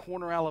from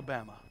Corner,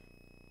 Alabama.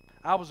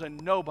 I was a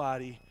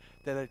nobody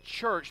that a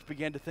church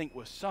began to think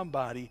was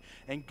somebody,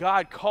 and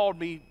God called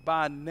me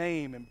by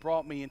name and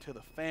brought me into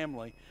the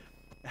family.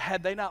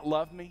 Had they not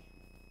loved me,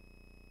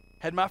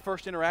 had my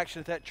first interaction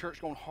at that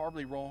church gone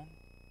horribly wrong,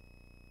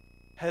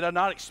 had I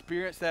not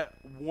experienced that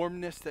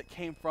warmness that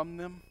came from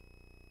them,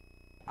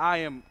 I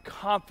am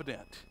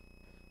confident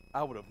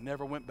I would have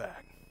never went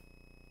back.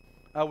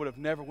 I would have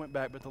never went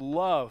back. But the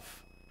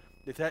love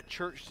that that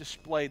church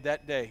displayed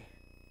that day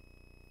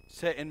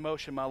set in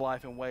motion my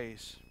life in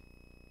ways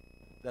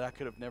that I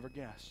could have never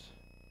guessed.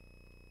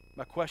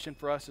 My question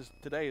for us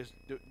today is,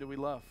 do we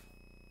love?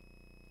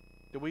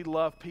 Do we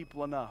love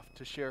people enough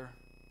to share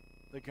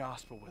the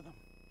gospel with them?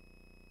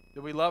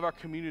 Do we love our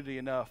community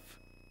enough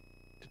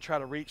to try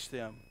to reach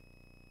them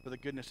for the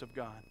goodness of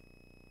God?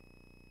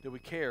 Do we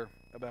care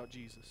about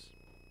Jesus?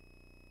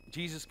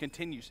 Jesus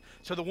continues.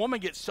 So the woman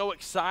gets so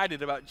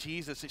excited about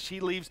Jesus that she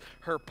leaves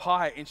her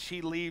pot and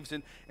she leaves.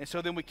 And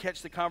so then we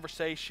catch the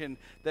conversation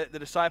that the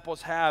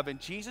disciples have.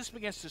 And Jesus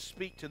begins to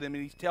speak to them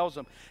and he tells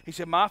them, he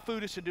said, my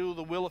food is to do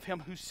the will of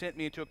him who sent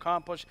me and to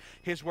accomplish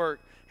his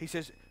work. He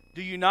says,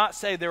 do you not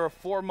say there are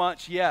 4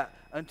 months yet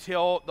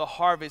until the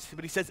harvest?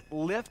 But he says,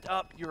 lift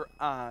up your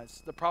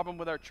eyes. The problem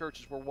with our church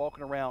is we're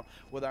walking around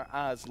with our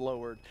eyes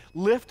lowered.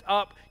 Lift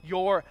up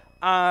your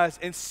eyes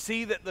and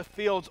see that the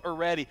fields are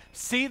ready.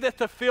 See that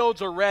the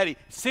fields are ready.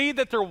 See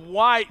that they're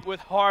white with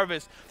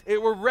harvest.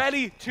 We're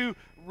ready to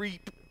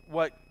reap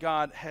what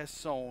God has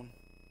sown.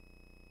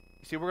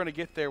 You see, we're going to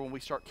get there when we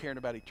start caring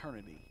about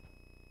eternity.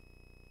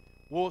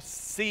 We'll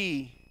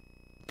see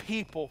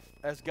people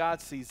as God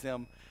sees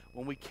them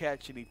when we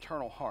catch an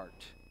eternal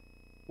heart.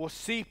 We'll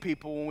see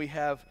people when we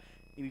have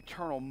an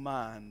eternal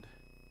mind.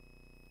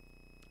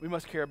 We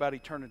must care about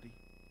eternity.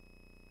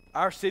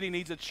 Our city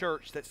needs a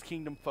church that's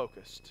kingdom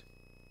focused.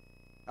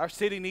 Our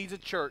city needs a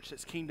church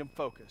that's kingdom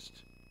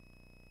focused.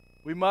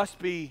 We must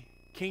be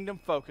kingdom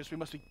focused. We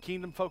must be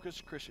kingdom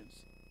focused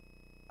Christians.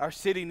 Our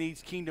city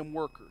needs kingdom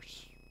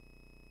workers.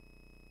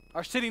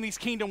 Our city needs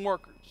kingdom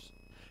workers.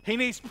 He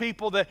needs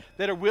people that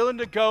are willing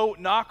to go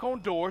knock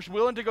on doors,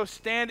 willing to go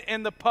stand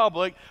in the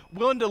public,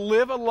 willing to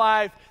live a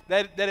life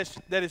that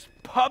is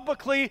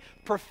publicly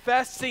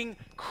professing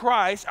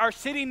Christ. Our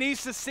city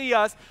needs to see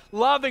us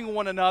loving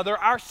one another.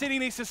 Our city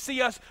needs to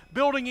see us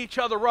building each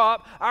other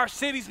up. Our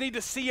cities need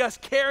to see us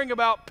caring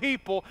about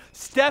people,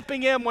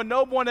 stepping in when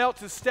no one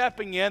else is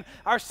stepping in.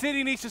 Our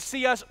city needs to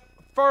see us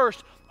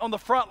first on the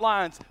front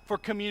lines for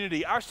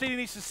community. Our city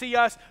needs to see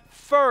us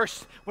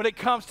first when it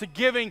comes to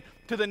giving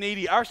to the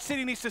needy. Our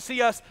city needs to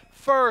see us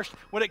first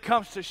when it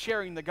comes to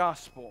sharing the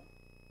gospel.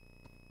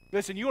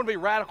 Listen, you want to be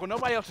radical.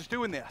 Nobody else is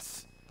doing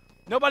this.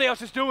 Nobody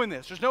else is doing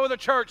this. There's no other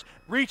church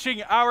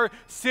reaching our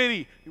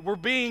city. We're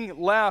being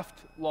left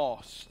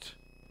lost.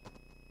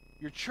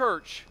 Your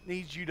church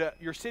needs you to,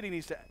 your city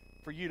needs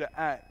for you to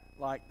act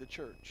like the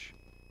church.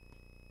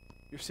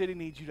 Your city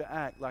needs you to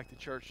act like the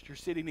church. Your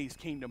city needs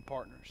kingdom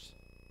partners.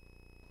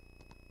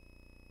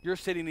 Your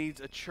city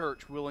needs a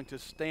church willing to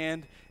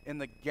stand in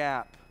the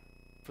gap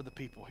for the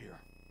people here.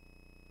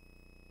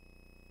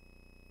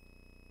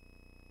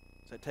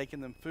 Is that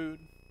taking them food?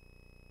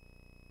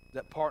 Is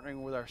that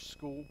partnering with our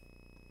school?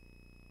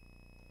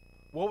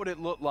 What would it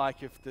look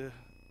like if the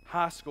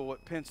high school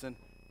at Pinson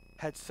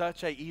had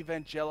such an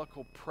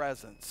evangelical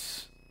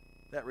presence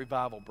that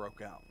revival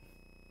broke out?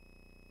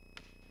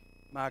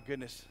 My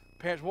goodness.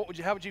 Parents,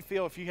 how would you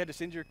feel if you had to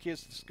send your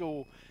kids to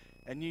school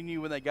and you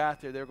knew when they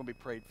got there they were going to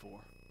be prayed for?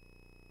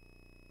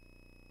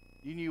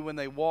 You knew when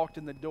they walked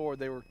in the door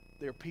there were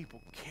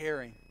people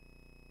caring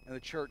and the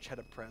church had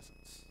a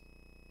presence.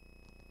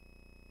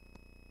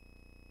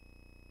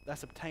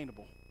 That's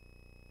obtainable.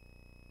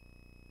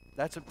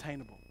 That's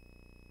obtainable.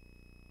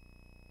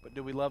 But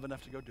do we love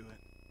enough to go do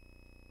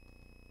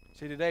it?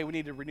 See, today we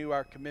need to renew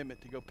our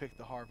commitment to go pick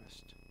the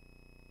harvest.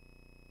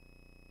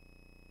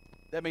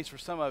 That means for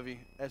some of you,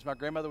 as my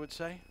grandmother would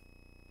say,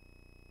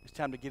 it's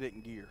time to get it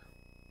in gear.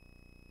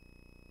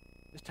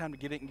 It's time to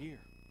get it in gear.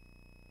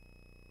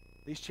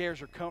 These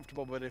chairs are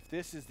comfortable, but if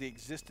this is the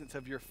existence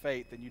of your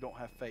faith, then you don't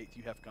have faith,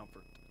 you have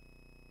comfort.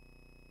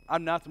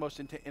 I'm not the most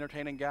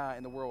entertaining guy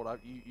in the world.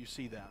 You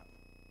see that.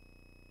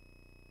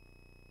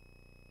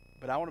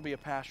 But I want to be a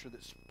pastor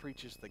that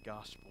preaches the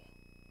gospel.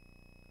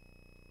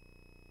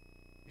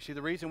 You see,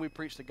 the reason we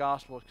preach the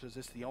gospel is because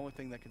it's the only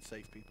thing that can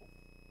save people.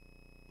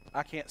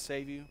 I can't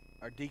save you.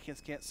 Our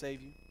deacons can't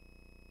save you.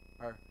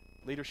 Our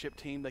leadership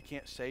team, they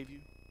can't save you.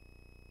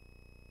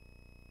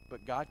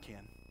 But God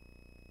can.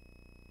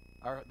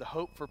 The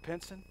hope for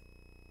Pinson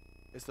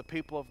is the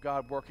people of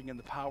God working in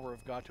the power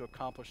of God to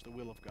accomplish the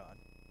will of God.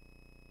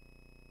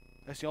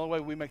 That's the only way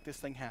we make this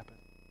thing happen.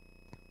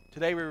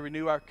 Today we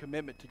renew our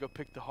commitment to go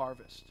pick the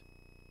harvest.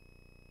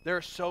 There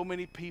are so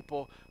many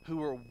people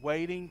who are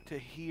waiting to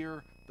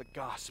hear the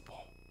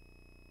gospel.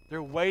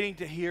 They're waiting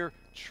to hear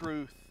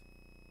truth.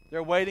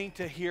 They're waiting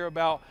to hear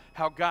about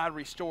how God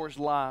restores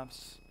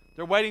lives.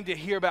 They're waiting to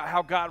hear about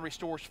how God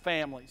restores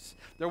families.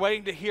 They're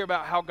waiting to hear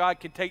about how God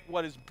can take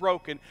what is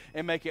broken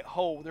and make it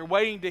whole. They're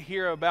waiting to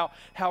hear about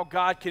how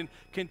God can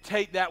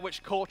take that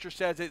which culture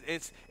says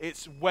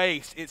it's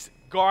waste, it's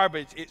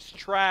garbage, it's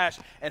trash,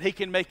 and He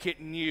can make it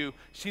new.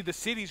 See, the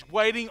city's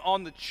waiting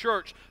on the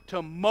church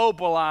to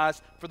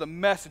mobilize for the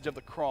message of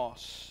the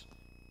cross.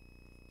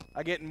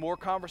 I get in more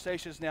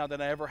conversations now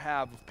than I ever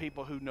have with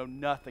people who know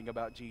nothing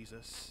about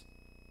Jesus.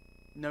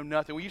 Know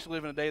nothing. We used to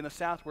live in a day in the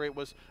South where it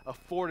was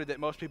afforded that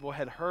most people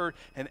had heard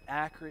an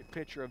accurate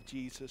picture of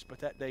Jesus, but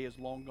that day is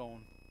long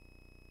gone.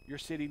 Your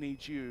city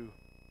needs you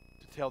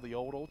to tell the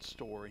old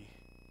story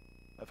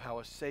of how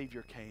a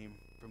Savior came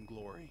from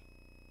glory.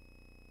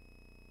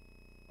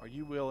 Are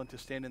you willing to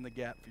stand in the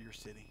gap for your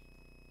city?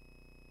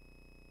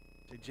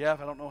 Say,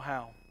 Jeff, I don't know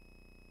how.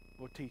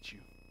 We'll teach you.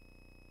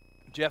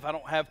 Jeff, I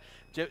don't have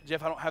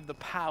the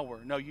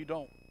power. No, you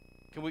don't.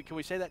 Can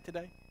we say that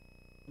today?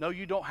 No,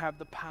 you don't have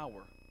the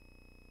power.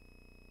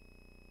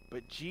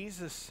 But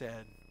Jesus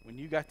said, when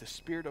you got the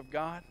Spirit of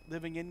God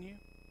living in you,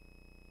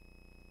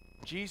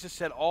 Jesus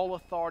said, all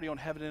authority on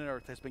heaven and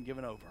earth has been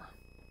given over.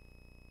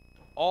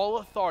 All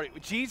authority.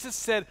 Jesus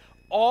said,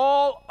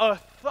 all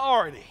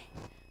authority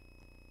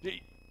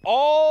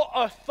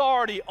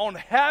on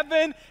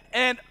heaven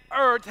and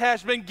earth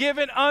has been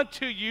given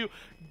unto you.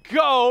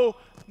 Go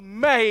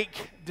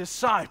make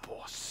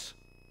disciples.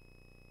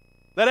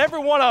 Let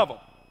every one of them,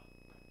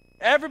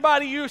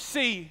 everybody you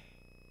see,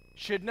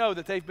 should know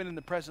that they've been in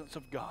the presence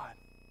of God.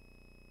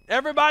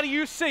 Everybody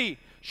you see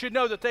should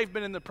know that they've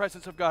been in the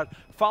presence of God.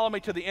 Follow me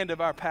to the end of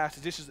our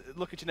passage.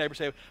 Look at your neighbor and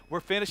say, we're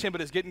finishing,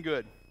 but it's getting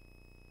good.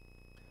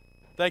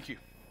 Thank you.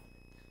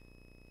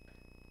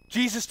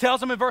 Jesus tells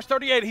them in verse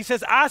 38, He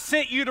says, I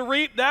sent you to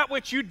reap that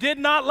which you did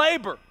not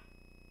labor.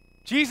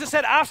 Jesus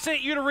said, I've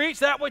sent you to reach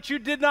that which you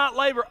did not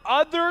labor.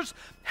 Others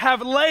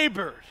have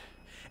labored,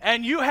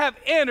 and you have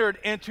entered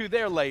into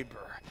their labor.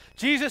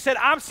 Jesus said,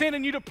 I'm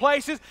sending you to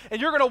places,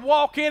 and you're going to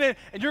walk in,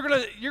 and you're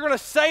going to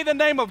say the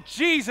name of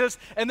Jesus,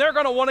 and they're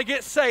going to want to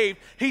get saved.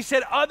 He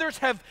said, others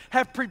have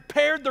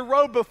prepared the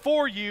road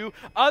before you.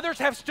 Others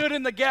have stood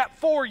in the gap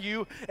for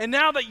you. And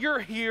now that you're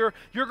here,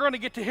 you're going to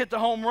get to hit the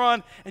home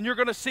run, and you're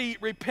going to see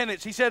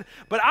repentance. He said,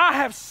 but I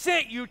have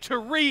sent you to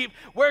reap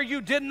where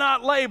you did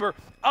not labor.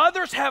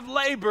 Others have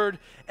labored,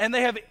 and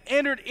they have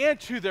entered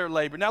into their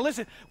labor. Now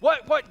listen,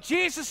 what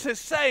Jesus is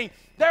saying,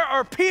 there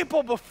are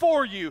people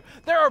before you.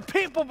 There are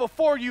people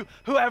before you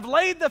who have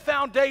laid the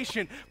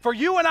foundation for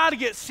you and I to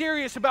get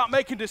serious about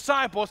making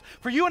disciples,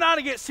 for you and I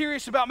to get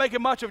serious about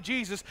making much of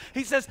Jesus.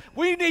 He says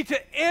we need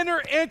to enter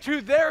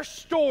into their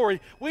story.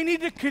 We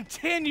need to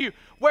continue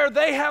where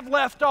they have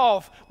left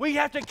off. We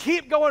have to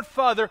keep going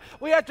further.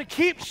 We have to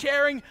keep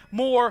sharing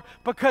more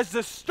because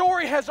the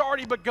story has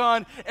already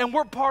begun and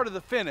we're part of the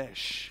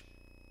finish.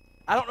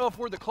 I don't know if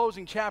we're the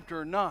closing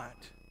chapter or not,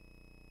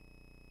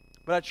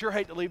 but I'd sure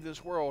hate to leave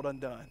this world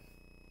undone.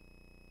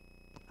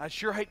 I'd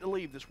sure hate to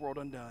leave this world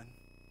undone.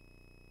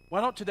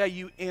 Why don't today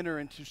you enter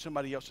into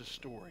somebody else's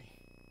story?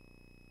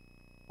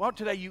 Why don't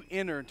today you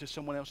enter into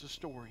someone else's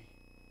story?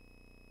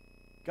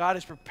 God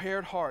has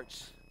prepared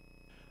hearts,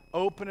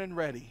 open and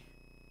ready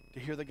to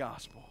hear the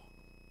gospel.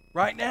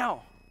 Right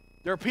now,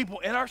 there are people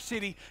in our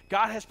city,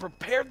 God has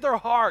prepared their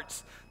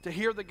hearts to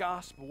hear the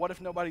gospel. What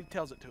if nobody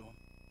tells it to them?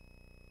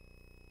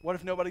 What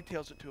if nobody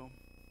tells it to them?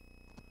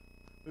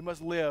 We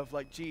must live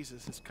like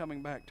Jesus is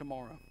coming back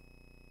tomorrow.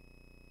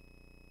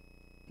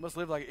 We must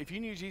live like, if you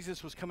knew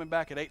Jesus was coming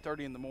back at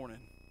 8:30 in the morning,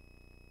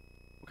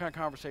 what kind of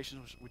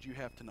conversations would you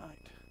have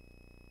tonight?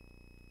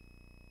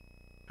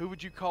 Who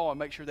would you call and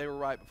make sure they were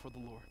right before the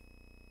Lord?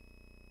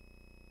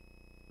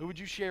 Who would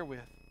you share with?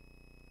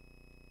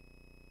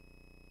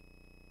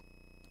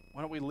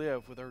 Why don't we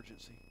live with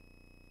urgency?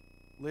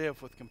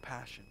 Live with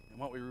compassion. And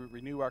why don't we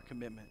renew our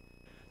commitment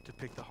to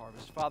pick the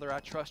harvest? Father, I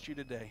trust you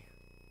today.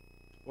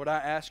 Lord, I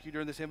ask you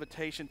during this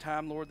invitation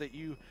time, Lord, that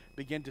you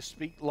begin to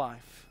speak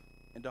life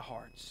into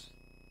hearts.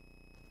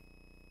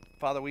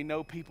 Father, we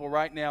know people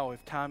right now,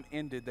 if time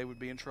ended, they would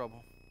be in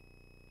trouble.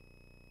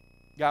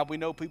 God, we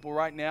know people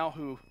right now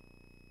who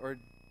are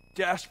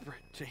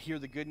desperate to hear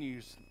the good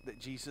news that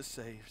Jesus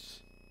saves.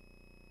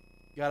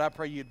 God, I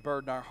pray you'd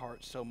burden our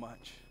hearts so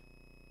much.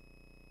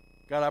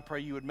 God, I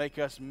pray you would make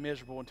us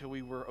miserable until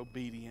we were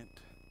obedient.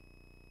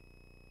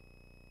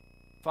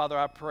 Father,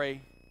 I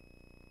pray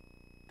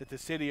that the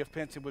city of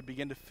Pinson would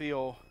begin to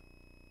feel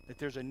that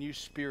there's a new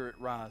spirit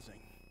rising,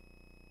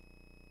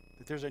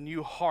 that there's a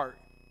new heart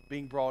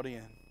being brought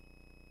in.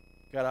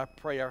 God, I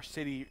pray our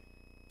city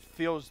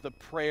feels the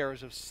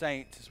prayers of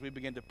saints as we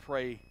begin to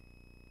pray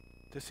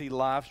to see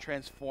lives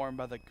transformed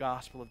by the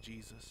gospel of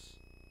Jesus.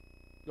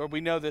 Lord,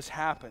 we know this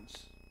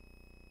happens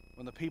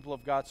when the people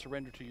of God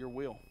surrender to your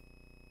will.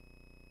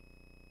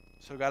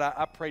 So God,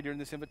 I pray during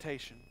this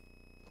invitation,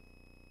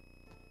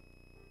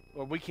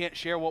 Lord, we can't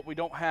share what we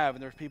don't have,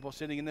 and there's people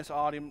sitting in this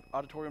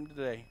auditorium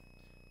today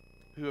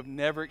who have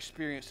never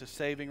experienced a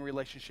saving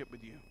relationship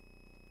with you.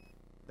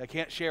 They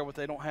can't share what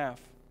they don't have.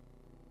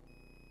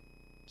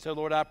 So,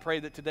 Lord, I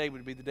pray that today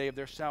would be the day of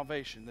their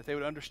salvation, that they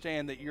would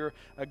understand that you're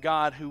a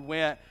God who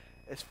went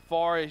as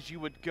far as you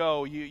would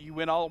go. You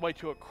went all the way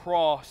to a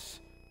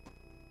cross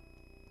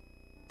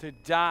to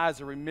die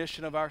as a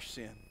remission of our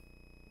sin.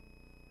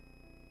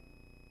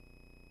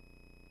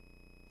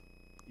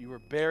 You were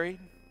buried,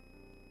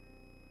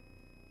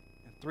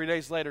 and 3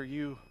 days later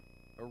you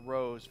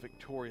arose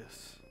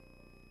victorious.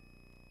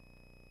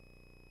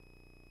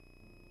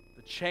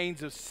 The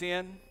chains of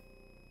sin,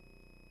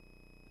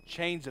 the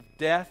chains of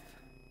death,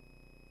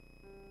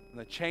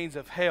 and the chains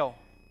of hell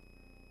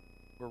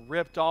were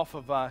ripped off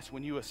of us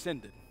when you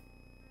ascended.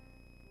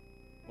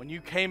 When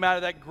you came out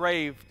of that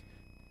grave,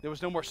 there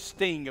was no more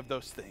sting of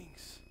those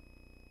things.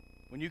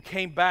 When you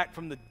came back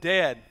from the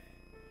dead,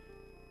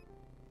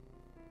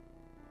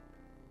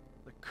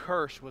 the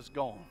curse was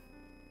gone.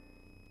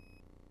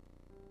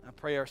 I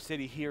pray our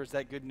city hears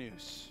that good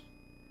news,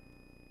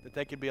 that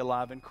they could be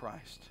alive in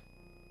Christ.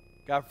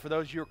 God, for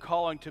those you're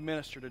calling to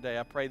minister today,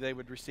 I pray they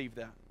would receive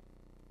that.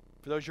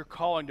 For those you're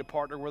calling to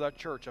partner with our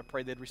church, I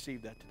pray they'd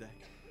receive that today.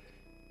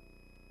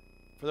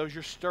 For those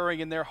you're stirring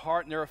in their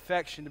heart and their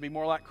affection to be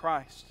more like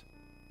Christ,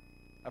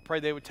 I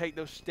pray they would take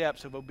those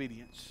steps of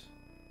obedience.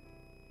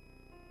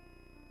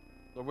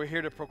 Lord, we're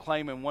here to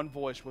proclaim in one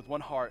voice with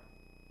one heart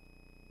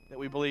that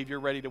we believe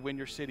you're ready to win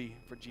your city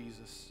for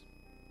Jesus.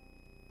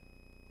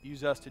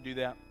 Use us to do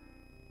that.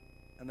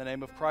 In the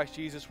name of Christ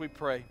Jesus, we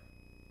pray.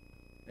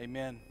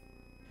 Amen.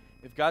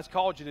 If God's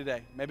called you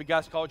today, maybe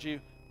God's called you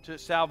to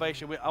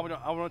salvation, I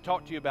want to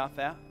talk to you about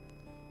that.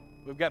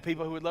 We've got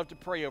people who would love to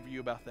pray over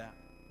you about that.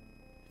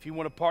 If you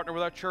want to partner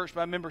with our church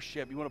by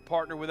membership, you want to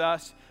partner with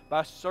us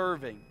by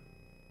serving,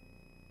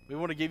 we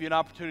want to give you an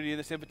opportunity in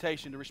this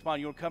invitation to respond.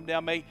 You want to come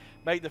down, make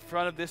the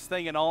front of this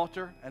thing an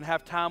altar and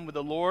have time with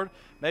the Lord.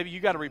 Maybe you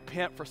got to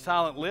repent for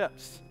silent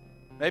lips.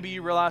 Maybe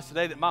you realize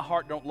today that my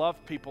heart don't love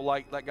people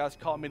like God's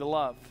called me to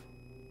love.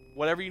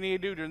 Whatever you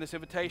need to do during this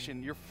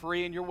invitation, you're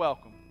free and you're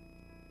welcome.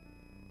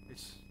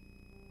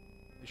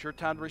 It's your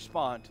time to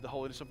respond to the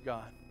holiness of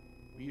God.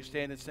 Will you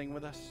stand and sing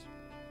with us?